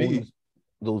 whoever part to me, owns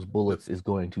those bullets is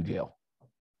going to jail.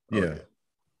 Yeah,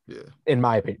 yeah. In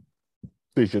my opinion,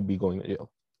 they should be going to jail.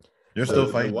 they're still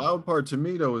The fighting. wild part to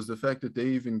me though is the fact that they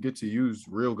even get to use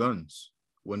real guns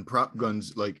when prop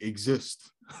guns like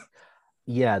exist.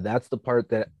 Yeah, that's the part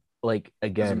that like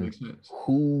Doesn't again, make sense.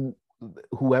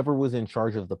 whoever was in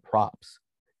charge of the props,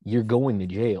 you're going to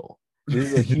jail.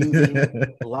 This is a huge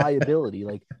liability.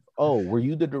 Like, oh, were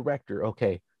you the director?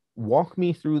 Okay, walk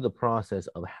me through the process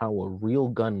of how a real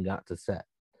gun got to set.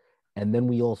 And then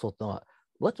we also thought,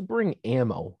 let's bring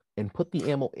ammo and put the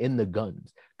ammo in the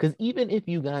guns. Because even if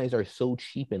you guys are so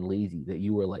cheap and lazy that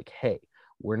you were like, hey,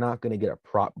 we're not going to get a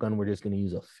prop gun, we're just going to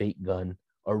use a fake gun,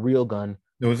 a real gun.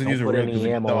 It was use a put real because any we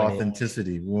get the ammo in it.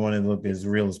 authenticity. We want to look as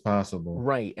real as possible.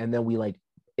 Right. And then we like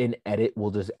in edit,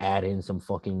 we'll just add in some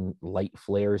fucking light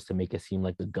flares to make it seem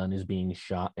like the gun is being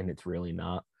shot and it's really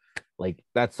not. Like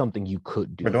that's something you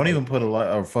could do. But don't right? even put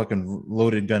a fucking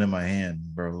loaded gun in my hand,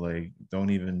 bro. Like, don't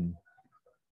even.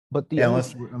 But the Yeah,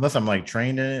 other, unless I'm like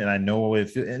trained in it and I know it,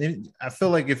 I feel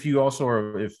like if you also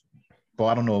are well,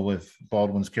 I don't know if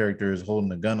Baldwin's character is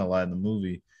holding a gun a lot in the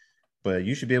movie, but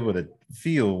you should be able to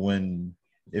feel when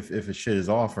if a shit is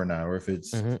off or not, or if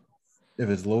it's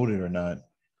loaded or not.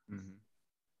 Mm-hmm.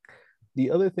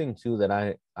 the other thing too that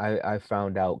I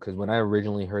found out because when I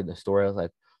originally heard the story, I was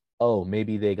like, oh,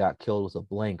 maybe they got killed with a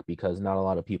blank because not a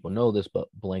lot of people know this, but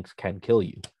blanks can kill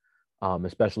you,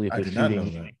 especially if I you're did not know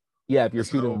shooting. that. Yeah, if you're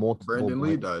That's shooting how multiple Brandon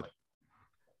Lee blanks,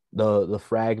 died. the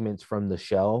fragments from the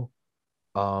shell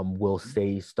will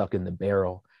stay stuck in the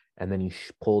barrel, and then you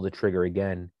pull the trigger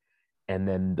again, and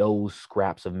then those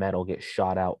scraps of metal get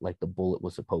shot out like the bullet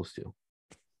was supposed to.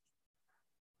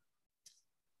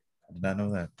 I did not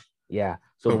know that. Yeah.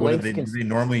 So what blanks do they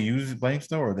normally use blanks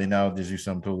though, or they now just use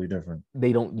something totally different?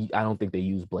 They don't. I don't think they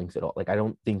use blanks at all. Like I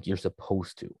don't think you're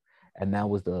supposed to. And that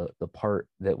was the part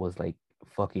that was like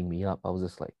fucking me up. I was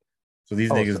just like, so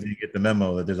these niggas didn't get the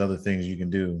memo that there's other things you can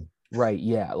do. Right.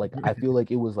 Yeah. Like I feel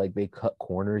like it was like they cut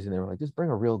corners and they were like, just bring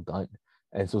a real gun.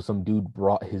 And so some dude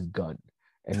brought his gun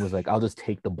and was like, I'll just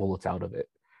take the bullets out of it.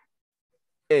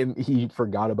 And he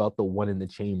forgot about the one in the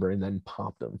chamber and then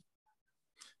popped them.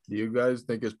 Do you guys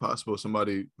think it's possible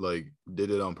somebody like did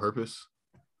it on purpose?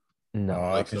 No.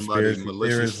 Like somebody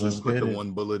maliciously put the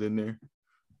one bullet in there?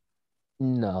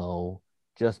 No.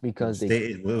 Just because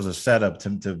it was a setup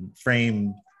to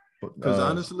frame. Because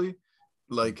honestly,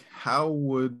 like how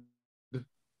would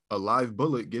a live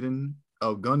bullet get in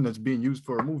a gun that's being used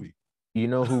for a movie? You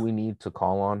know who we need to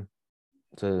call on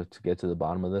to get to the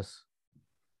bottom of this?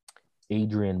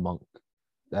 Adrian Monk.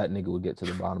 That nigga would get to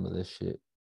the bottom of this shit.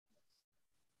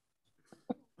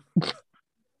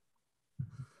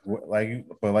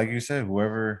 Like you said,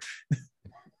 whoever.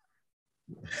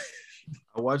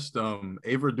 I watched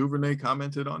Ava DuVernay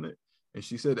commented on it, and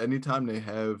she said anytime they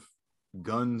have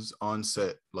guns on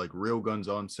set, like real guns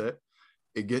on set,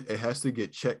 it has to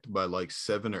get checked by like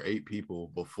 7 or 8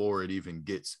 people before it even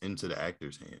gets into the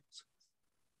actor's hands.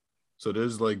 So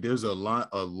there's a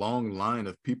long line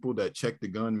of people that check the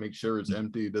gun, make sure it's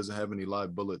empty, it doesn't have any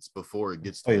live bullets before it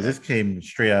gets to this came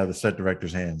straight out of the set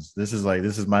director's hands. This is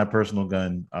my personal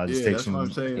gun. I'll just take that's some. what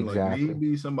I'm saying. Exactly. Like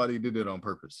maybe somebody did it on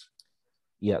purpose.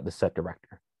 Yeah, the set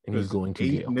director. And he's going to 8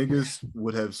 jail. niggas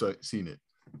would have seen it.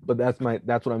 But that's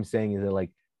what I'm saying is that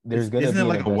like there's gonna isn't be it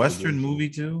like a Western movie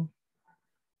too?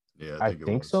 Yeah, I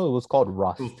think so. It was called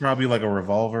Rust. It was probably like a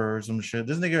revolver or some shit.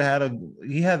 This nigga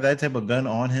had that type of gun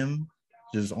on him,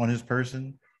 just on his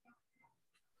person.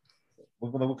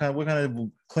 What kind of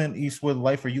Clint Eastwood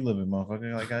life are you living,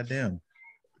 motherfucker? Like, goddamn.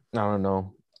 I don't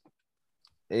know.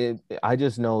 I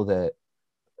just know that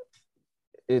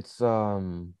It's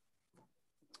the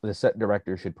set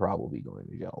director should probably be going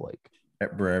to jail. Like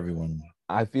For everyone.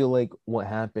 I feel like what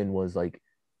happened was like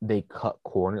they cut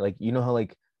corner. Like you know how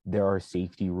like there are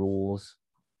safety rules,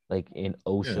 like in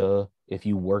OSHA, if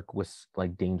you work with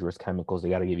like dangerous chemicals, they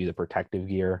got to give you the protective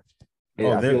gear.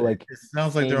 Oh, I feel like it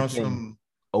sounds like they're same on thing. some.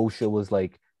 OSHA was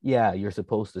like, yeah, you're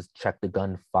supposed to check the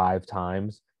gun 5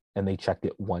 times, and they checked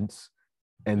it once,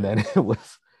 and then it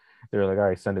was they're like, all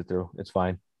right, send it through. It's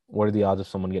fine. What are the odds of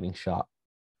someone getting shot?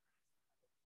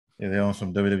 Yeah, they're on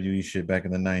some WWE shit back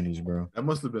in the 90s, bro. That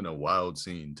must have been a wild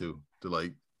scene too. To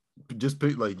like just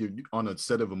pick like you're on a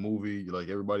set of a movie, like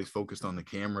everybody's focused on the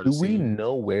camera. Do we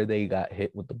know where they got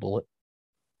hit with the bullet?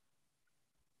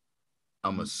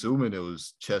 I'm assuming it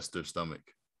was chest or stomach.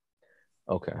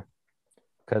 Okay.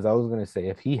 Because I was gonna say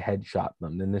if he headshot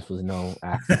them, then this was no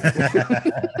accident.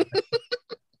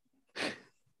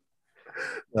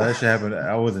 That shit happened.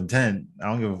 I was intent. I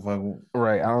don't give a fuck.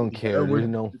 Right. I don't care. There's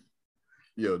no.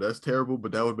 Yo, that's terrible,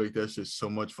 but that would make that shit so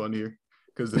much funnier.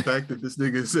 Because the fact that this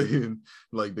nigga is saying,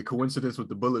 like, the coincidence with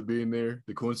the bullet being there,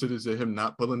 the coincidence of him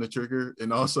not pulling the trigger,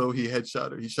 and also he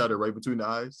headshot her. He shot her right between the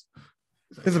eyes.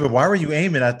 Like, but why were you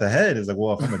aiming at the head? It's like,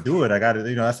 well, if I'm gonna do it, I got to,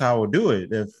 that's how I would do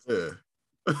it. If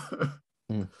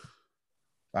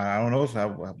I don't know, so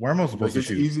where am I supposed to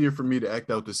shoot? It's easier for me to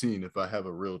act out the scene if I have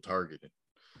a real target.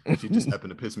 She just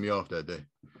happened to piss me off that day.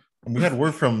 And we had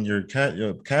word from your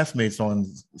castmates on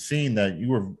seeing that you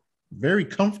were very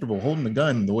comfortable holding the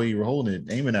gun the way you were holding it,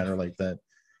 aiming at her like that.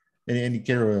 And you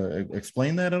care to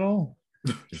explain that at all?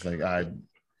 Just like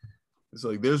It's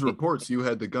like there's reports you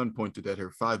had the gun pointed at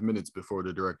her 5 minutes before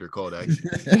the director called action.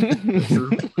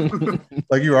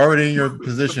 Like you were already in your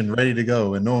position, ready to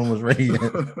go, and no one was ready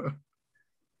yet.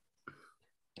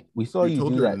 We saw you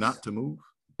told do her that. Not to move.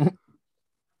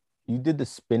 You did the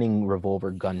spinning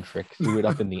revolver gun trick, threw it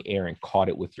up in the air and caught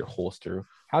it with your holster.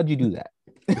 How'd you do that?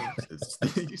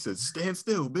 You said, "Stand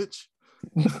still, bitch."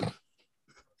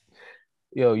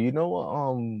 Yo, you know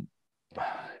what?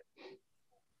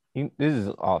 This is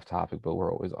off topic, but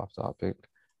we're always off topic.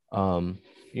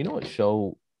 You know what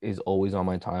show is always on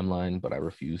my timeline, but I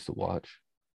refuse to watch?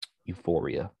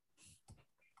 Euphoria.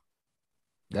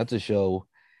 That's a show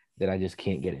that I just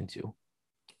can't get into.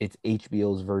 It's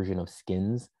HBO's version of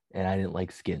Skins, and I didn't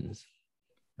like Skins.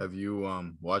 Have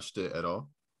you watched it at all?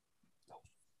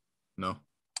 No.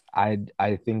 I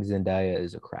think Zendaya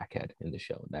is a crackhead in the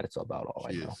show, and that's about all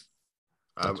I know.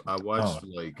 I watched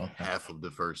half of the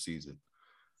first season,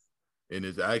 and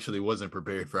it actually wasn't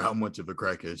prepared for how much of a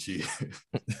crackhead she is.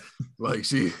 Like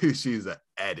she's an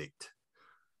addict.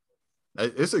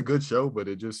 It's a good show, but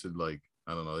it just like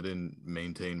I don't know. It didn't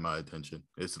maintain my attention.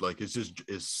 It's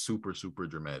super super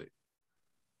dramatic.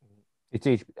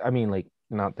 I mean, like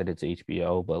not that it's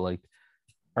HBO, but like,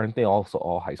 aren't they also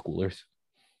all high schoolers?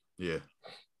 Yeah.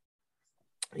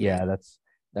 Yeah,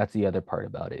 that's the other part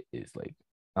about it is like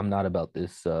I'm not about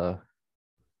this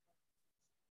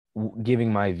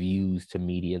giving my views to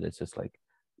media that's just like,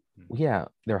 yeah,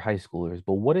 they're high schoolers,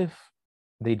 but what if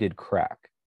they did crack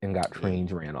and got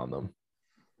trains ran on them?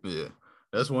 Yeah,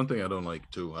 that's one thing I don't like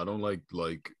too. I don't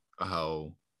like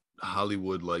how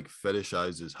Hollywood like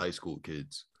fetishizes high school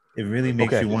kids. It really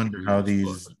makes you wonder how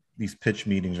these pitch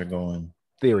meetings are going.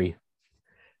 Theory.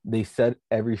 They set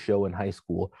every show in high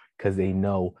school because they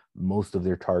know most of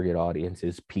their target audience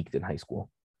is peaked in high school.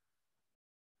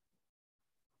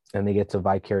 And they get to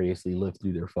vicariously live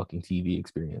through their fucking TV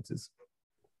experiences.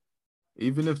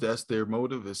 Even if that's their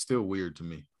motive, it's still weird to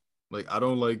me. Like, I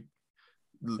don't like.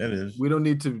 It is. We don't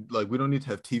need to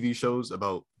have TV shows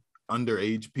about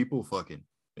underage people fucking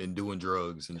and doing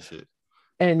drugs and shit.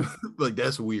 And like,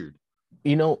 that's weird.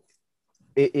 You know,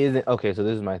 it isn't okay. So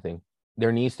this is my thing.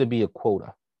 There needs to be a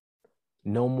quota.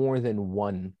 No more than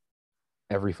one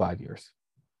every 5 years.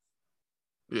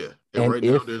 Yeah. And right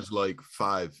now there's like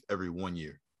 5 every 1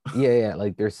 year. Yeah.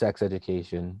 Like there's sex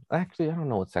education. Actually, I don't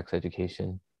know what sex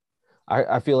education.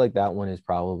 I feel like that one is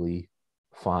probably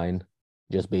fine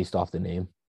just based off the name.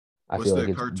 What's feel like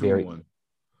it's cartoon very one?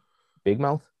 Big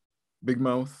Mouth? Big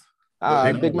Mouth.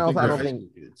 Big Mouth, I don't think.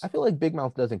 I feel like Big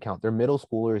Mouth doesn't count. They're middle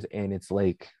schoolers, and it's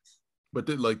like. But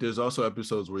there's also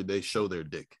episodes where they show their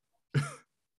dick.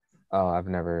 Oh,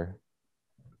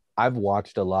 I've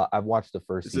watched a lot. I've watched the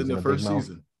first season. It's in the first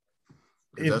season.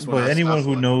 But anyone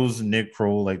who knows Nick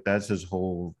Kroll, like that's his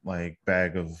whole like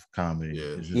bag of comedy.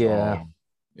 Yeah.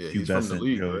 He's from the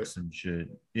league, jokes and shit.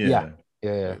 Yeah.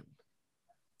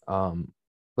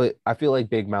 But I feel like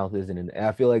Big Mouth isn't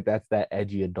I feel like that's that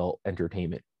edgy adult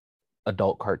entertainment,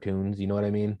 adult cartoons. You know what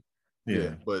I mean?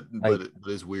 Yeah, but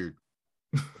it's weird.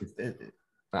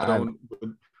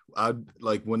 I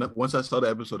like once I saw the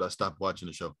episode, I stopped watching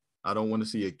the show. I don't want to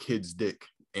see a kid's dick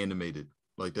animated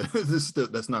like that.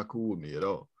 That's not cool with me at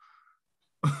all.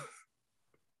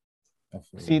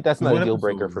 See, that's not What a deal episode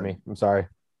breaker was for that? me. I'm sorry.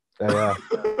 Yeah,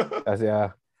 that's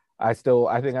yeah. I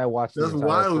think I watched the That's entire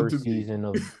wild to first me.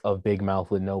 season of Big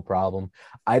Mouth with no problem.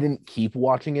 I didn't keep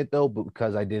watching it though, but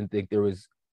because I didn't think there was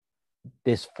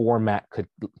this format could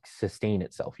sustain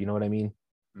itself. You know what I mean?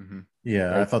 Mm-hmm.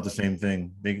 Yeah, I Like, thought the same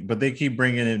thing. But they keep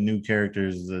bringing in new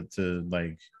characters to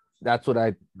like. that's what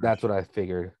I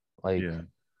figured. Like, Yeah,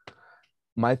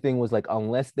 my thing was like,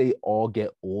 unless they all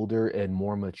get older and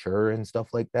more mature and stuff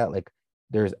like that, like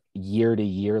there's year to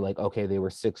year, like, okay, they were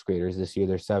sixth graders this year,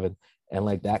 they're seventh, and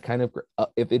like that kind of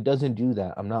if it doesn't do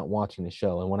that, I'm not watching the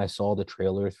show. And when I saw the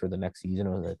trailers for the next season, I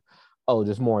was like, oh,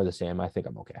 just more of the same. I think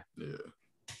I'm okay. Yeah.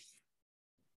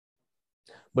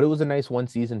 But it was a nice one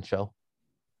season show.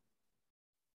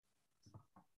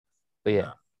 But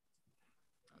yeah.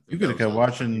 you could have kept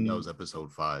watching. I think that was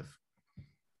episode 5.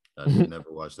 I should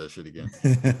never watch that shit again.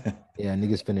 Yeah,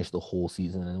 niggas finished the whole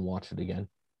season and watched it again.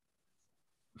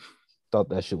 Thought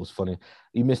that shit was funny.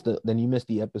 You missed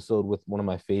the episode with one of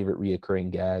my favorite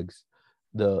reoccurring gags,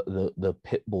 the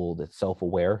pit bull that's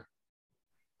self-aware.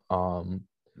 Yeah, I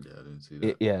didn't see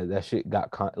that. That shit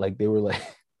got like they were like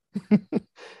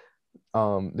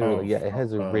yeah, it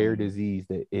has a rare disease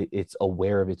that it's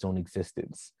aware of its own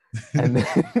existence. And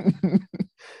then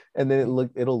and then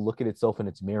it'll look at itself in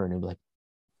its mirror and it'll be like,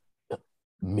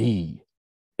 me.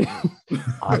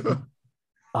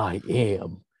 I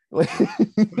am.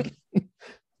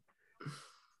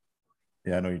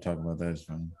 Yeah, I know you're talking about that. It's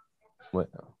fun. What?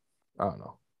 I don't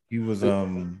know. He was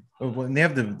and they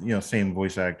have the same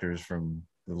voice actors from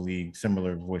the league,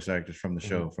 similar voice actors from the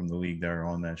show from the league that are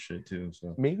on that shit too.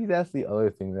 So maybe that's the other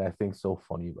thing that I think so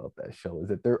funny about that show is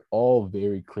that they're all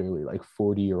very clearly like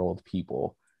 40-year-old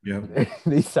people. yeah,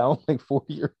 They sound like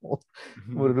 40-year-olds.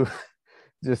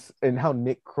 Just and how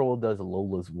Nick Kroll does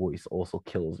Lola's voice also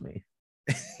kills me.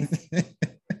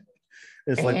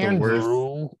 It's like Andrew.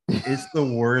 the worst. It's the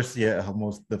worst, yet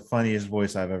almost the funniest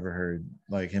voice I've ever heard.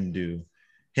 Like him do,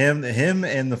 him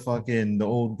and the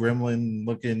old gremlin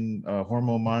looking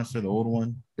hormone monster, the old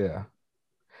one. Yeah.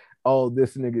 Oh,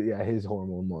 this nigga, yeah, his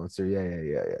hormone monster.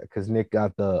 Yeah. Because Nick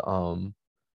got the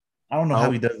I don't know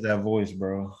how he does that voice,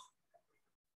 bro.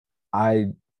 I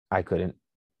couldn't.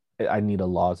 I need a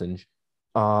lozenge.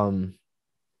 But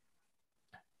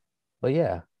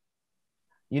yeah.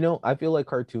 I feel like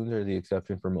cartoons are the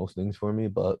exception for most things for me,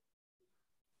 but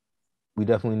we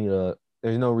definitely need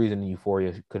there's no reason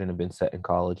Euphoria couldn't have been set in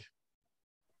college.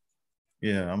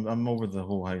 Yeah, I'm over the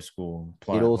whole high school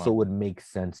plot. It also would make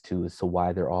sense too as to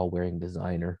why they're all wearing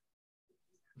designer.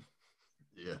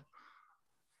 Yeah.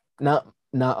 Not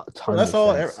a ton that's of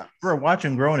all. sense. Bro,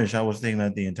 watching Grownish, I was thinking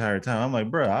that the entire time. I'm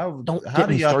like, bro, how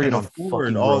do y'all can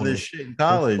afford all this shit in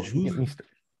college?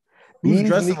 Who's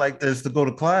dressing like this to go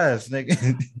to class,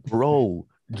 nigga? Bro,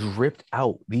 dripped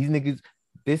out. These niggas,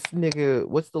 this nigga,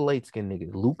 what's the light skinned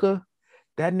nigga? Luca?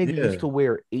 That nigga used to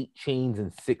wear 8 chains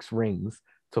and 6 rings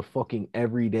to fucking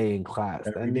every day in class.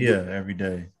 Every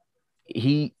day.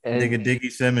 Nigga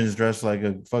Diggy Simmons dressed like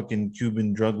a fucking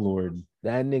Cuban drug lord.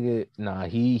 That nigga,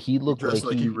 he looked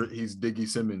like he's Diggy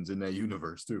Simmons in that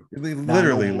universe too.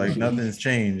 Literally, like nothing's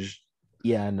changed.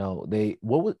 Yeah, no. I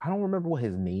don't remember what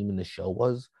his name in the show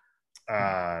was.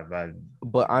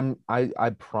 But I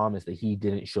promise that he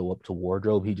didn't show up to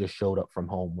wardrobe. He just showed up from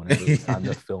home when it was time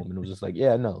to film, and it was just like,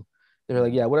 yeah, no. They were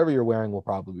like, yeah, whatever you're wearing will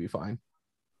probably be fine.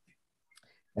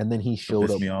 And then he showed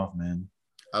up. Me off, man.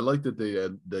 I like that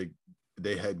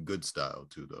they had good style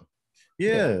too, though.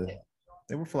 Yeah.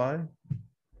 They were fly.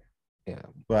 Yeah,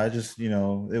 but I just it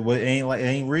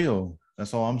ain't real.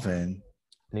 That's all I'm saying.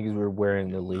 Niggas were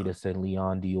wearing the latest in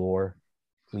Leon Dior.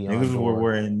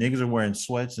 Niggas are wearing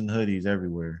sweats and hoodies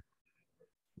everywhere.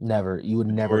 You would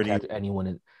never catch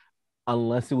anyone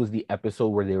unless it was the episode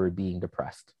where they were being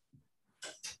depressed.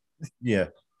 Yeah,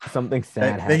 something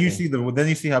sad. Then you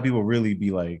see how people really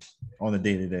be like on the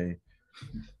day to day.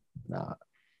 Nah,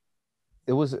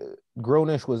 it was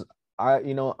Grownish was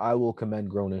I will commend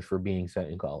Grownish for being set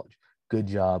in college. Good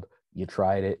job. You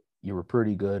tried it. You were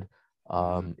pretty good.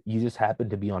 You just happened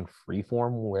to be on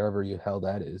Freeform, wherever the hell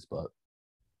that is, but.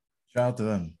 Shout out to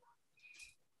them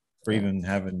for even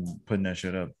putting that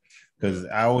shit up, because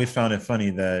I always found it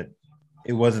funny that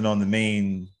it wasn't on the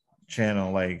main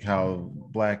channel like how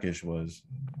Blackish was.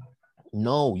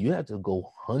 No, you had to go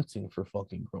hunting for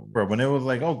fucking Grownish. Bro, when it was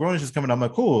like, oh, Grownish is coming, I'm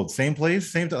like, cool, same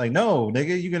place, same time. Like, no,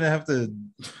 nigga, you're gonna have to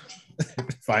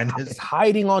find it. It's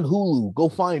hiding on Hulu. Go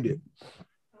find it.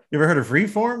 You ever heard of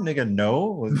Freeform, nigga?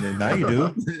 No. Now you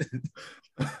do.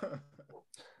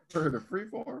 For the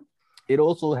freeform. It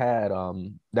also had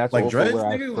that's Like also dreads, where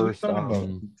nigga? What are you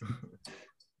talking about?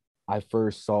 I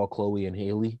first saw Chloe and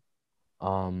Haley.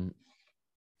 And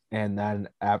then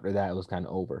after that it was kind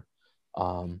of over.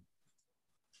 Um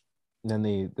then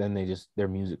they just their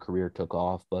music career took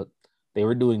off, but they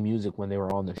were doing music when they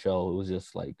were on the show. It was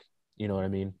just like, you know what I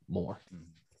mean? More.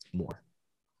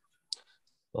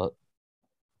 But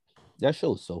that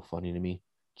show is so funny to me.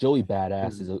 Joey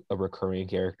Badass is a recurring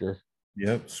character.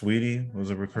 Yep, Sweetie was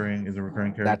a recurring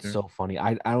character. That's so funny.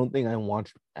 I don't think I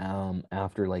watched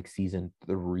after like season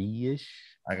 3-ish.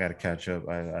 I gotta catch up.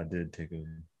 I did take a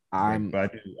I'm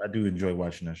break, but I do enjoy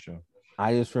watching that show.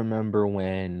 I just remember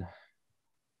when,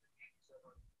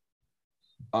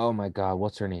 oh my god,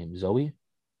 what's her name? Zoe?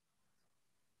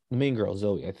 The main girl,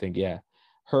 Zoe, I think, yeah.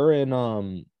 Her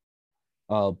and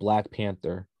Black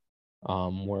Panther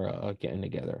were getting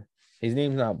together. His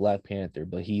name's not Black Panther,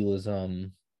 but he was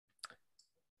the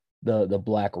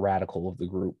black radical of the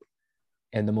group.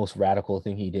 And the most radical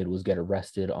thing he did was get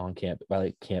arrested on camp by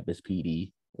like campus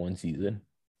PD one season.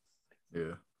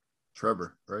 Yeah.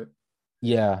 Trevor, right?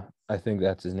 Yeah, I think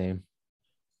that's his name.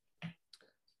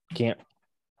 Can't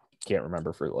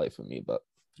remember for the life of me, but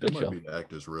that might be the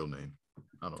actor's real name.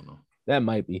 I don't know. That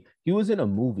might be. He was in a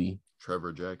movie.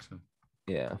 Trevor Jackson.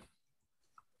 Yeah.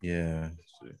 The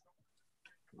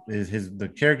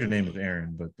character name is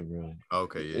Aaron, but the real.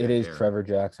 Okay, yeah. It is Aaron. Trevor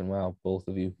Jackson. Wow, both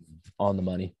of you on the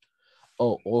money.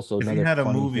 Oh, also another. He had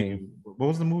a movie. Thing. What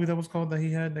was the movie that was called that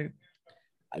he had? Like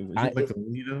the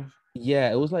lead of?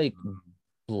 Yeah, it was like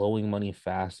Blowing Money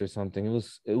Fast or something.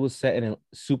 It was set in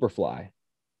Superfly.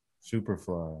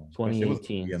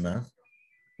 2018.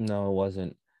 No, it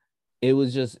wasn't. It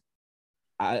was just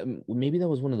maybe that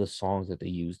was one of the songs that they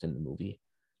used in the movie.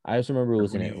 I just remember it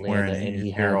was in Atlanta and he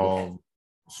had all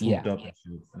swooped up.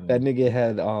 That nigga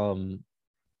had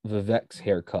Vivek's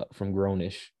haircut from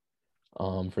Grownish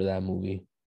for that movie.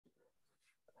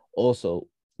 Also,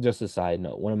 just a side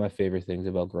note, one of my favorite things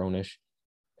about Grownish,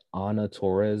 Ana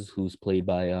Torres, who's played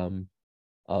by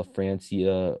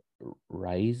Francia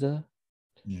Raiza,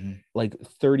 like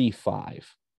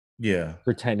 35. Yeah,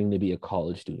 pretending to be a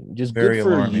college student. Just very good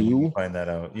for alarming you. When you find that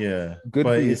out. Yeah, good.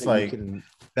 But for you it's like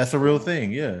that's a real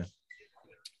thing. Yeah,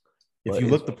 if you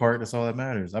look the part, that's all that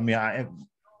matters. I mean,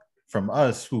 from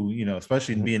us who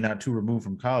especially being not too removed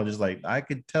from college, is like I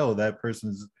could tell that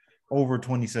person's over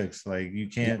 26. Like you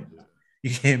can't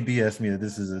BS me that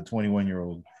this is a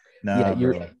 21-year-old. Nah,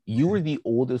 you were the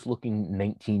oldest looking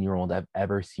 19-year-old I've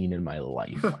ever seen in my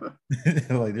life.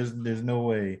 Like there's no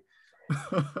way.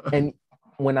 And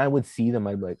when I would see them,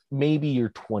 I'd be like, maybe you're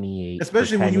 28.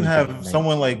 Especially when you have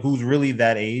someone like who's really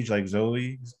that age, like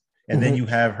Zoe, and then you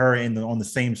have her on the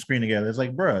same screen together. It's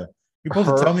like, bruh, you're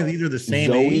supposed to tell me these are the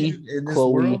same Zoe, age in this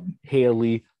Chloe, world?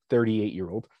 Haley,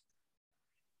 38-year-old.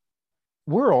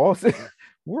 We're all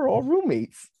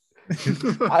roommates.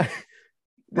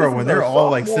 Bro, when they're all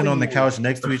like sitting on the couch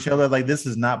next to each other, like this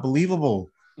is not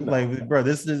believable. No. Like, bro,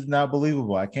 this is not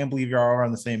believable. I can't believe y'all are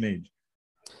on the same age.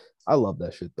 I love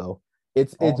that shit though.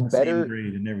 It's better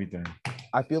grade and everything.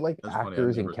 I feel like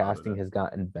actors and casting has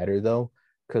gotten better though,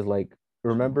 because like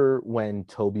remember when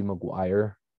Tobey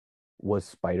Maguire was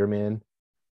Spider-Man?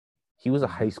 He was a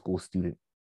high school student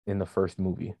in the first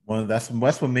movie. Well, that's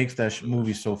what makes that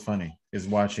movie so funny, is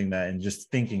watching that and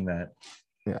just thinking that.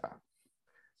 Yeah.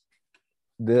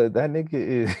 That nigga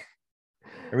is.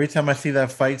 Every time I see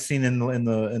that fight scene in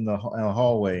the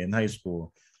hallway in high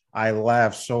school, I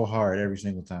laugh so hard every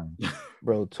single time.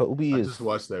 Bro, Toby I just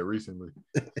watched that recently.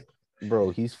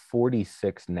 Bro, he's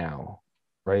 46 now,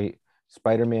 right?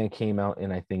 Spider-Man came out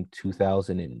in, I think,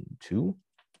 2002.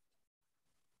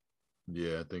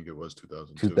 Yeah, I think it was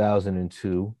 2002.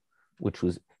 2002,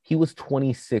 he was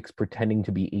 26 pretending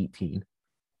to be 18.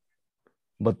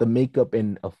 But the makeup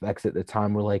and effects at the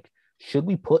time were like, should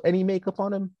we put any makeup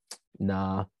on him?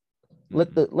 Nah.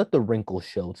 Let the wrinkles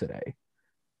show today.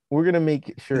 We're going to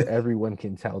make sure everyone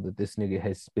can tell that this nigga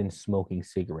has been smoking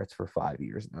cigarettes for 5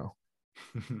 years now.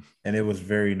 And it was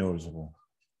very noticeable.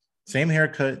 Same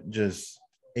haircut, just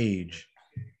age.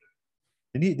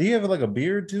 Did he have like a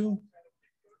beard too?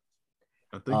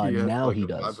 I think he now like he a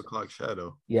does. 5 o'clock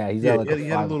shadow. Yeah, he's got like a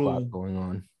 5 o'clock going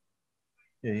on.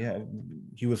 Yeah.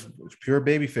 He was pure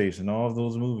babyface in all of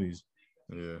those movies.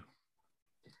 Yeah.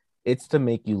 It's to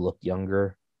make you look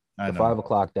younger. The 5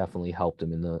 o'clock definitely helped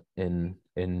him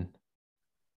in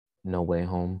No Way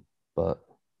Home, but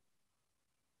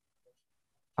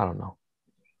I don't know.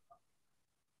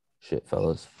 Shit,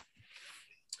 fellas.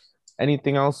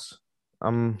 Anything else?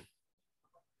 I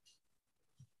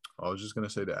was just gonna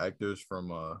say the actors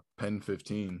from Pen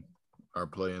 15 are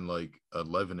playing like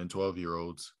 11 and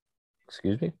 12-year-olds,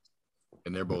 Excuse me?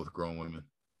 and they're both grown women.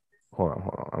 Hold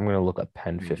on. I'm going to look up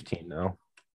Pen 15 now.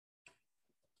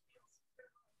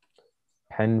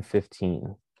 Pen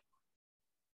 15.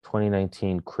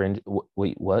 2019 cringe.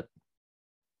 Wait, what?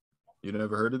 You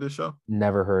never heard of this show?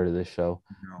 Never heard of this show.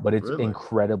 No, but it's really?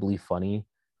 incredibly funny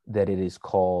that it is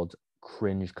called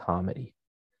cringe comedy.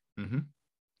 Mm-hmm.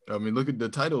 I mean, look at the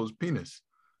title is Penis.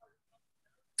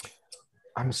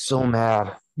 I'm so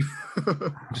mad.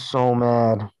 I'm so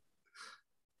mad.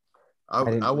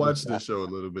 I watched this show a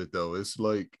little bit though. It's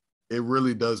like it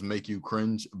really does make you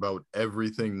cringe about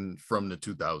everything from the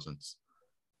 2000s.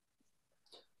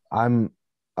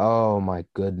 Oh my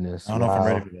goodness. I don't know if I'm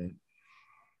ready for that.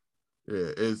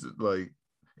 Yeah, it's like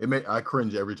I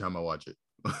cringe every time I watch it.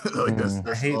 Like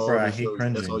I hate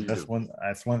cringing.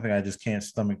 That's one thing I just can't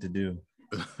stomach to do.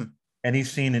 Any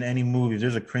scene in any movie, if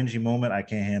there's a cringy moment, I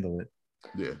can't handle it.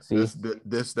 Yeah,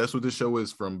 that's what this show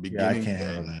is from beginning. Yeah, I can't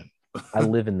handle that. I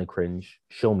live in the cringe.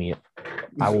 Show me it.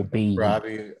 I will be.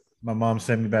 Robbie, my mom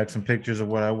sent me back some pictures of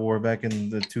what I wore back in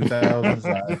the 2000s.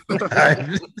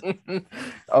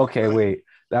 Okay, wait.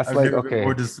 That's I've like never been okay.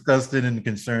 more disgusted and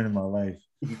concerned in my life.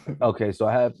 Okay, so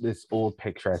I have this old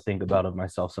picture I think about of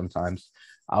myself sometimes.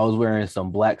 I was wearing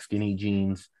some black skinny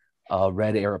jeans, a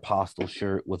red Aeropostale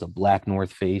shirt with a black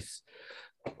North Face,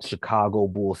 Chicago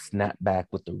Bulls snapback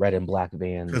with the red and black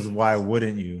Vans. Because why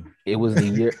wouldn't you? It was the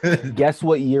year. Guess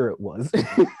what year it was?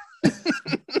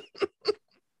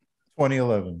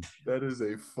 2011. That is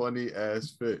a funny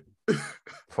ass fit.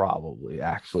 Probably,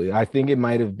 actually. I think it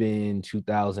might have been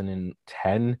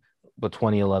 2010, but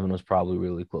 2011 was probably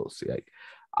really close. Like,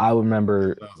 I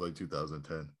remember. Sounds like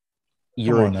 2010.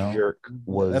 You're a jerk.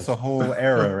 That's a whole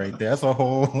era right there. That's a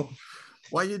whole.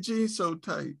 Why your jeans so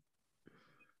tight?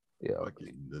 Yeah.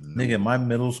 Nigga, my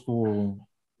middle school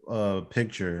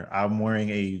picture, I'm wearing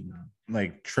a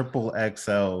like triple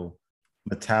XL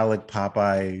metallic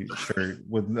Popeye shirt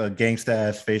with a gangsta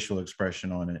ass facial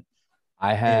expression on it.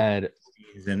 I had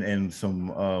and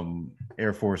some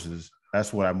Air Forces.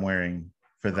 That's what I'm wearing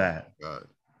for that. God.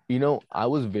 You know, I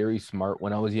was very smart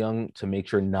when I was young to make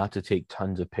sure not to take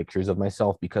tons of pictures of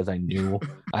myself because I knew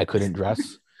I couldn't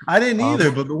dress. I didn't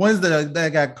either, but the ones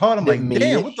that got caught, I'm like,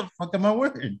 damn, what the fuck am I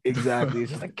wearing? Exactly.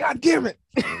 It's just like, God damn it.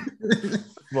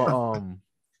 But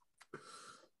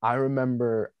I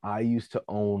remember I used to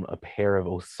own a pair of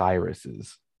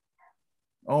Osiris's.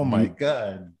 Oh my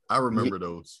God. I remember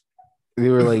those. They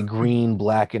were like green,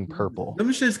 black, and purple.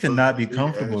 Them shits cannot be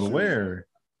comfortable to wear.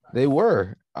 They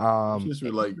were. Just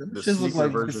were like the sneaker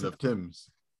version of Tim's.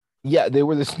 Yeah, they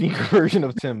were the sneaker version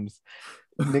of Tim's.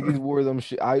 Niggas wore them.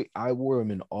 I wore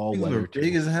them in all weather.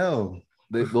 Big as hell.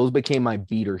 Those became my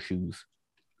beater shoes.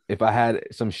 If I had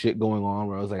some shit going on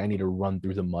where I was like, I need to run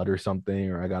through the mud or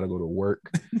something, or I gotta go to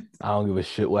work, I don't give a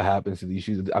shit what happens to these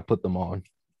shoes. I put them on.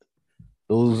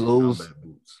 Those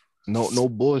no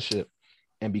bullshit.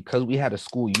 And because we had a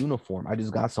school uniform, I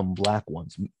just got some black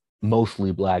ones,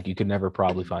 mostly black. You could never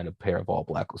probably find a pair of all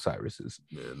black Osiris's.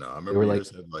 Yeah, no, I remember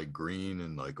yours had like green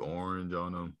and like orange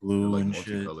on them, blue like and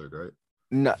multicolored, right?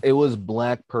 No, it was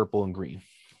black, purple, and green.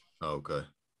 Oh, okay.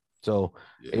 So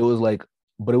it was like,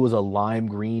 but it was a lime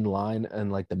green line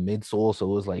and like the midsole, so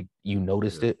it was like you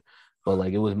noticed it, but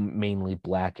like it was mainly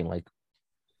black and like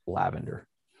lavender,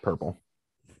 purple.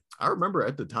 I remember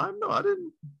at the time, no, I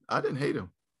didn't hate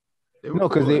them. No,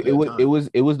 because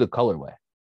it was the colorway.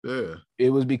 Yeah, it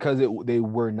was because they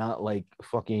were not like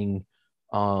fucking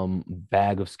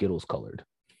bag of Skittles colored.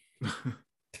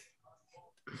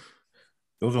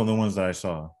 Those are the ones that I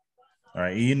saw. All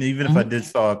right, even if I did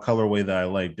saw a colorway that I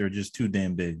liked, they're just too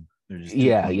damn big. They're just too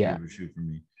big to shoot for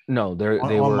me. No, they were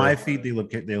on my feet. They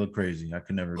look crazy. I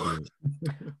could never do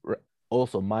it.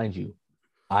 Also, mind you,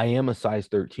 I am a size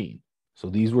 13. So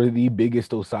these were the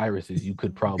biggest Osiris's you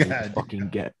could probably fucking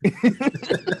get.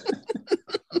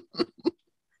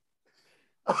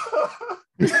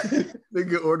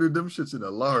 Nigga ordered them shits in a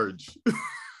large.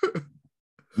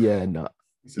 Yeah, no.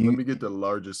 He said, let me get the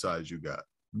largest size you got.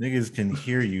 Niggas can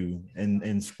hear you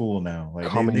in school now. Like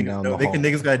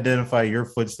niggas can identify your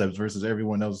footsteps versus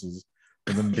everyone else's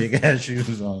with them big ass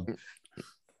shoes on.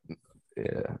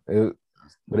 Yeah.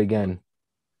 But again,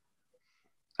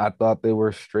 I thought they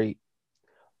were straight.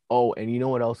 Oh, and you know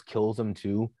what else kills them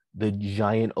too? The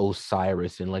giant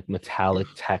Osiris in like metallic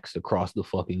text across the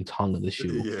fucking tongue of the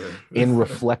shoe in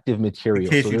reflective material.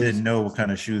 In case you didn't know what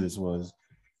kind of shoe this was.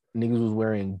 Niggas was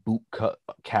wearing boot cut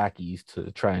khakis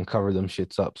to try and cover them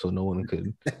shits up so no one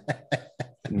could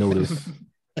notice.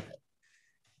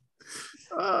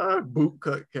 Boot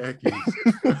cut khakis.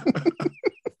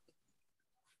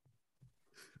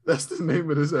 That's the name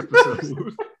of this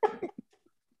episode.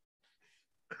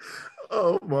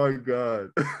 Oh my god.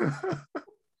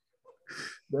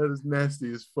 That is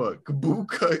nasty as fuck. Boot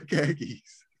cut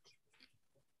khakis.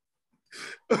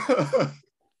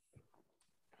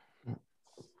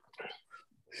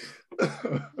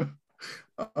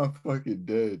 I'm fucking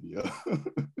dead, yo.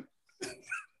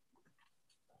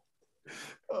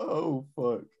 Oh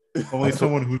fuck. Only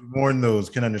someone who's worn those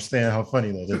can understand how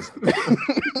funny that is.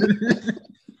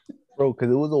 Bro,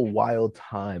 because it was a wild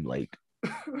time. Like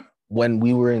when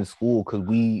we were in school, because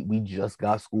we just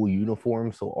got school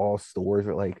uniforms, so all stores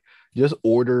were like, just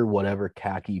order whatever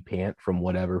khaki pant from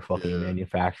whatever fucking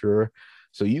manufacturer.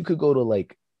 So you could go to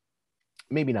like,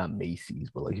 maybe not Macy's,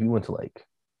 but like if you went to like,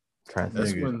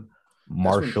 that's when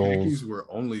Marshalls. khakis were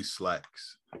only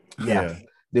slacks. Yeah.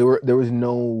 There was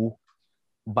no,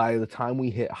 by the time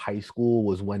we hit high school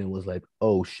was when it was like,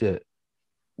 oh shit,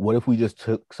 what if we just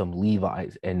took some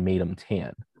Levi's and made them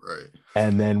tan? Right.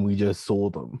 And then we just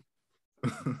sold them.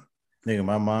 Nigga,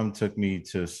 my mom took me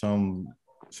to some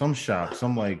shop,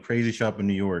 some like crazy shop in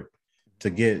New York to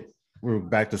get, we were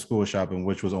back to school shopping,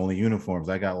 which was only uniforms.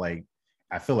 I got like,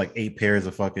 I feel like 8 pairs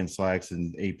of fucking slacks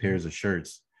and 8 pairs of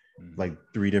shirts, like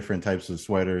 3 different types of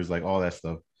sweaters, like all that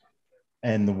stuff.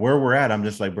 And where we're at, I'm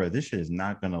just like, bro, this shit is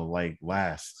not gonna like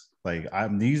last. Like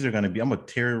these are gonna be, I'm gonna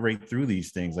tear right through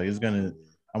these things. Like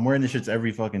I'm wearing these shits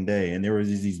every fucking day. And there was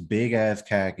these big ass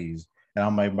khakis. And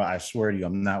I'm like, bro, I swear to you,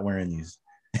 I'm not wearing these.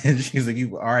 And she's like,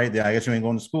 you all right, then I guess you ain't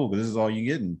going to school because this is all you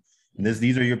getting. And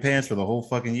these are your pants for the whole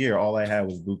fucking year. All I had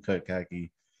was boot cut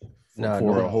khaki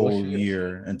for a whole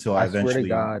year until I eventually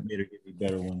made her get me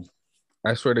better ones.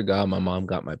 I swear to God, my mom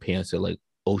got my pants at like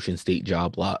Ocean State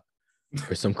Job Lot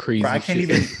or some crazy Bro, I can't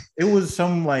even, it was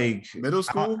some like middle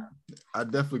school. I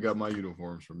definitely got my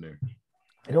uniforms from there.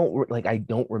 I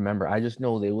don't remember. I just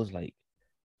know there was like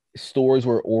stores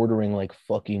were ordering like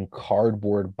fucking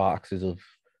cardboard boxes of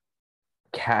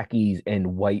khakis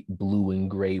and white, blue, and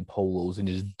gray polos and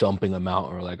just dumping them out.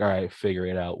 And we're like, all right, figure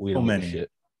it out. We don't give a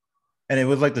shit. And it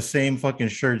was like the same fucking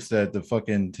shirts that the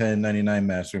fucking 1099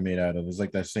 master made out of. It was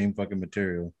like that same fucking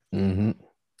material. Mm-hmm.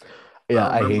 Yeah,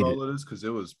 I hate all of this because it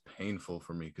was painful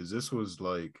for me because this was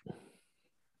like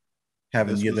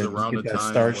having that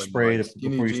starch spray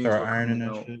before you start ironing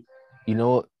that shit. You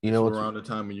know, around the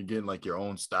time when you're getting like your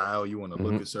own style, you want to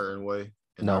look a certain way.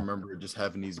 And I remember just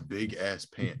having these big ass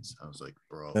pants. I was like,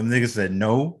 bro. Them niggas said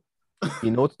no.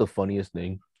 You know what's the funniest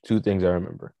thing? 2 things I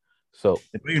remember. So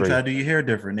if you try to do your hair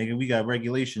different, nigga, we got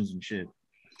regulations and shit.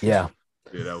 Yeah.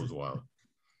 Yeah, that was wild.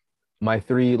 My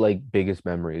 3 like biggest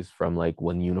memories from like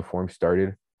when uniform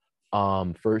started.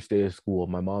 First day of school,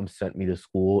 my mom sent me to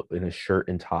school in a shirt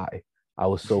and tie. I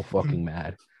was so fucking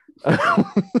mad. I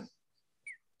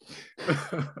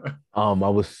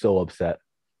was so upset.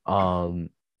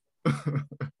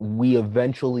 We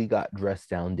eventually got dress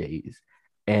down days,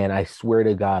 and I swear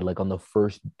to God, like on the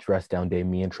first dress down day,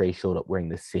 me and Trey showed up wearing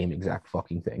the same exact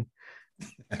fucking thing.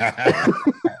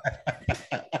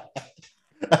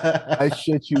 I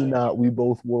shit you not, we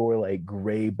both wore like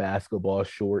gray basketball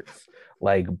shorts,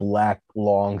 like black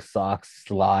long socks,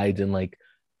 slides, and like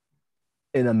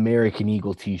an American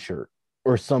Eagle t-shirt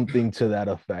or something to that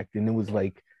effect. And it was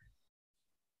like,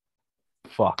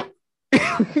 fuck.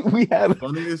 We have the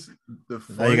funniest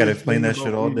now you gotta explain that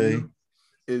shit all day.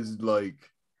 Is like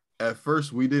at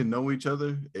first we didn't know each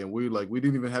other and we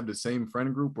didn't even have the same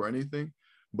friend group or anything.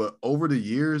 But over the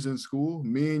years in school,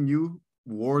 me and you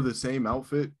wore the same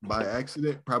outfit by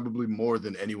accident, probably more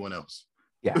than anyone else.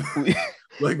 Yeah.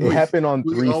 It happened on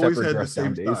 3 separate dress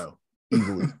down days.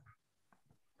 Easily.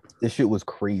 This shit was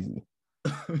crazy.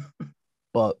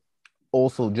 But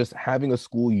also just having a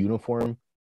school uniform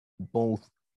both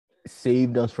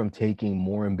saved us from taking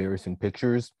more embarrassing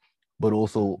pictures, but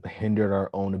also hindered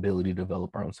our own ability to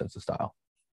develop our own sense of style.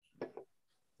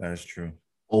 That is true.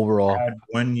 Overall, I had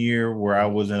 1 year where I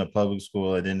was in a public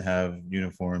school. I didn't have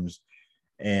uniforms,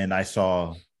 and I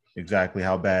saw exactly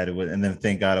how bad it was. And then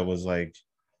thank God I was like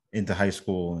into high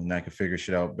school and I could figure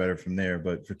shit out better from there.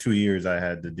 But for 2 years, I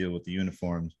had to deal with the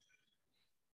uniforms.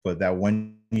 But that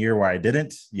 1 year where I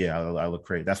didn't, yeah, I look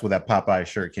crazy. That's where that Popeye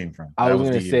shirt came from. I was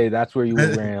gonna say that's where you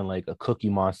were wearing like a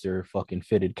Cookie Monster fucking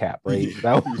fitted cap, right?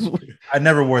 That was. I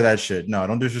never wore that shit. No,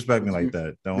 don't disrespect me like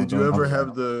that. Did you ever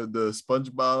have the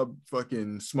SpongeBob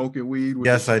fucking smoking weed?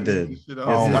 Yes, I did.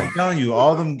 I'm telling you,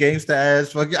 all them gangsta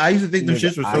ass fucking. I used to think them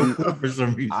shits were so cool for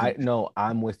some reason.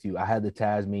 I'm with you. I had the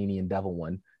Tasmanian Devil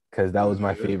one because that was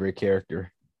my favorite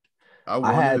character. I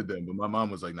wanted them, but my mom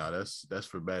was like, "Nah, that's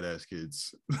for badass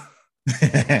kids."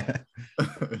 I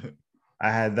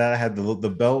had that. I had the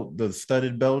belt, the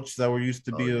studded belts that were used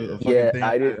to be a yeah. thing.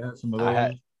 I did.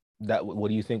 That what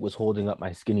do you think was holding up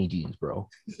my skinny jeans, bro?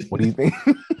 What do you think?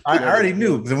 I already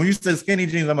knew because when you said skinny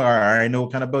jeans, I'm like, all right, I already know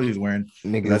what kind of belt he's wearing.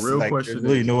 Nigga, That's real like question there's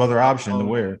really is, no other option to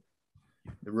wear.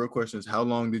 The real question is, how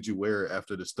long did you wear it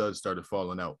after the studs started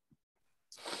falling out?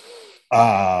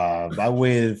 I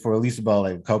waited for at least about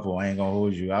like a couple. I ain't gonna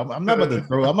hold you. I'm not about to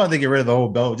throw. I'm about to get rid of the whole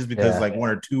belt just because like one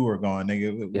or two are gone,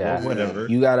 nigga. Yeah, Well, whatever.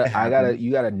 You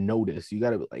gotta notice. You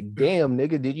gotta be like, damn,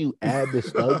 nigga, did you add the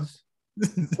studs?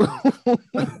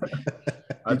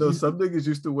 I know some niggas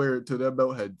used to wear it till that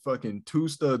belt had fucking 2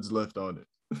 studs left on it.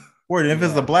 Or if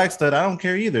it's a black stud, I don't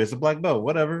care either. It's a black belt,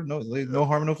 whatever. No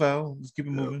harm, no foul. Just keep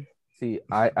it moving. See,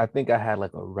 I think I had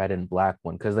like a red and black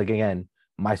one because like again,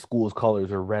 my school's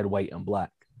colors are red, white, and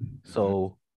black.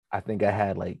 So I think I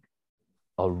had like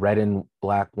a red and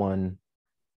black one,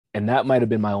 and that might have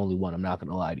been my only one. I'm not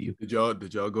gonna lie to you. Did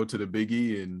y'all go to the Big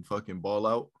E and fucking ball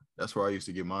out? That's where I used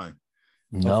to get mine.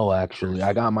 No, actually,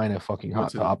 I got mine at fucking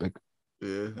Hot Topic.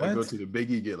 Yeah, I go to the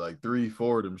Big E, get like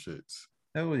 3-4 of them shits.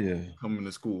 Hell yeah. Coming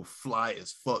to school fly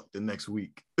as fuck the next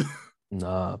week.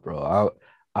 Nah, bro.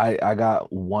 I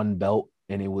got one belt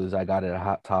and I got it at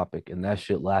Hot Topic, and that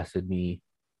shit lasted me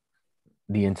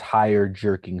the entire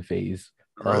jerking phase.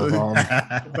 Really?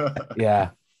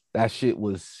 Yeah, that shit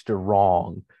was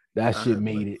strong. That shit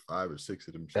made like it 5 or 6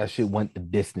 of them. That shit went the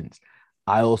distance.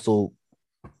 I also,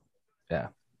 yeah.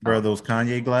 Bro, those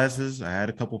Kanye glasses, I had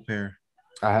a couple pair.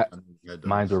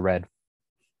 Mine were red.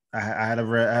 I had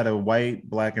a white,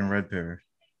 black, and red pair.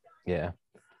 Yeah.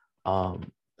 That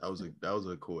was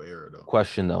a cool era though.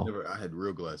 Question though. I had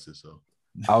real glasses, so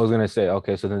I was gonna say,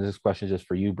 okay, so then this question is just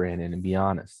for you, Brandon, and be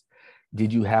honest.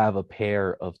 Did you have a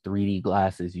pair of 3D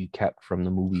glasses you kept from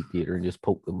the movie theater and just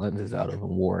poked the lenses out of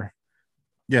and wore?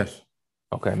 Yes.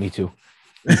 Okay, me too.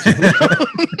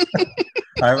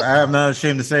 I'm not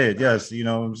ashamed to say it. Yes, you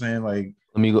know what I'm saying? Like,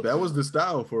 let me go. That was the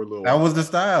style for a little while. That was the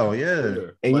style, yeah.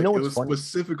 And like, you know what's it was funny?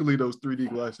 Specifically those 3D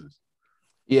glasses.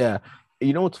 Yeah.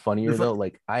 You know what's funnier though?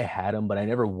 Like I had them, but I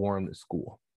never wore them to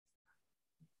school.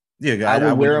 Yeah, I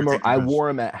would wear them. I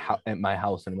wore them at my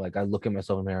house, and like I look at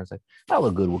myself in the mirror and it's like, I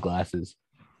look good with glasses,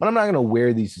 but I'm not gonna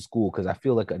wear these to school because I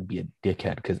feel like I'd be a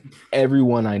dickhead because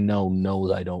everyone I know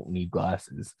knows I don't need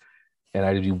glasses, and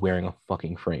I'd be wearing a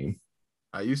fucking frame.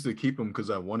 I used to keep them because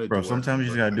I wanted. Bro, sometimes you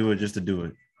just gotta do it just to do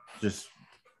it. Just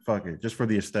fuck it, just for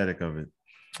the aesthetic of it.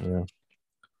 Yeah.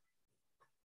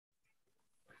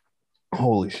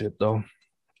 Holy shit, though.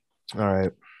 All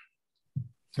right.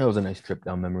 That was a nice trip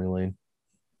down memory lane.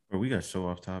 Bro, we got so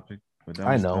off topic. But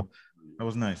I know. That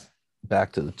was nice.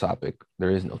 Back to the topic. There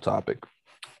is no topic.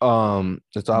 The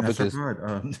topic is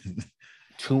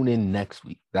tune in next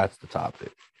week. That's the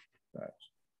topic.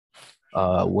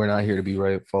 We're not here to be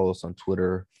right. Follow us on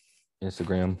Twitter,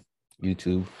 Instagram,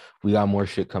 YouTube. We got more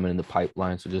shit coming in the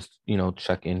pipeline. So just,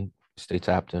 check in, stay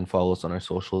tapped in, follow us on our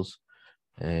socials.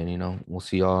 And, we'll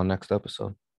see y'all next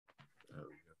episode.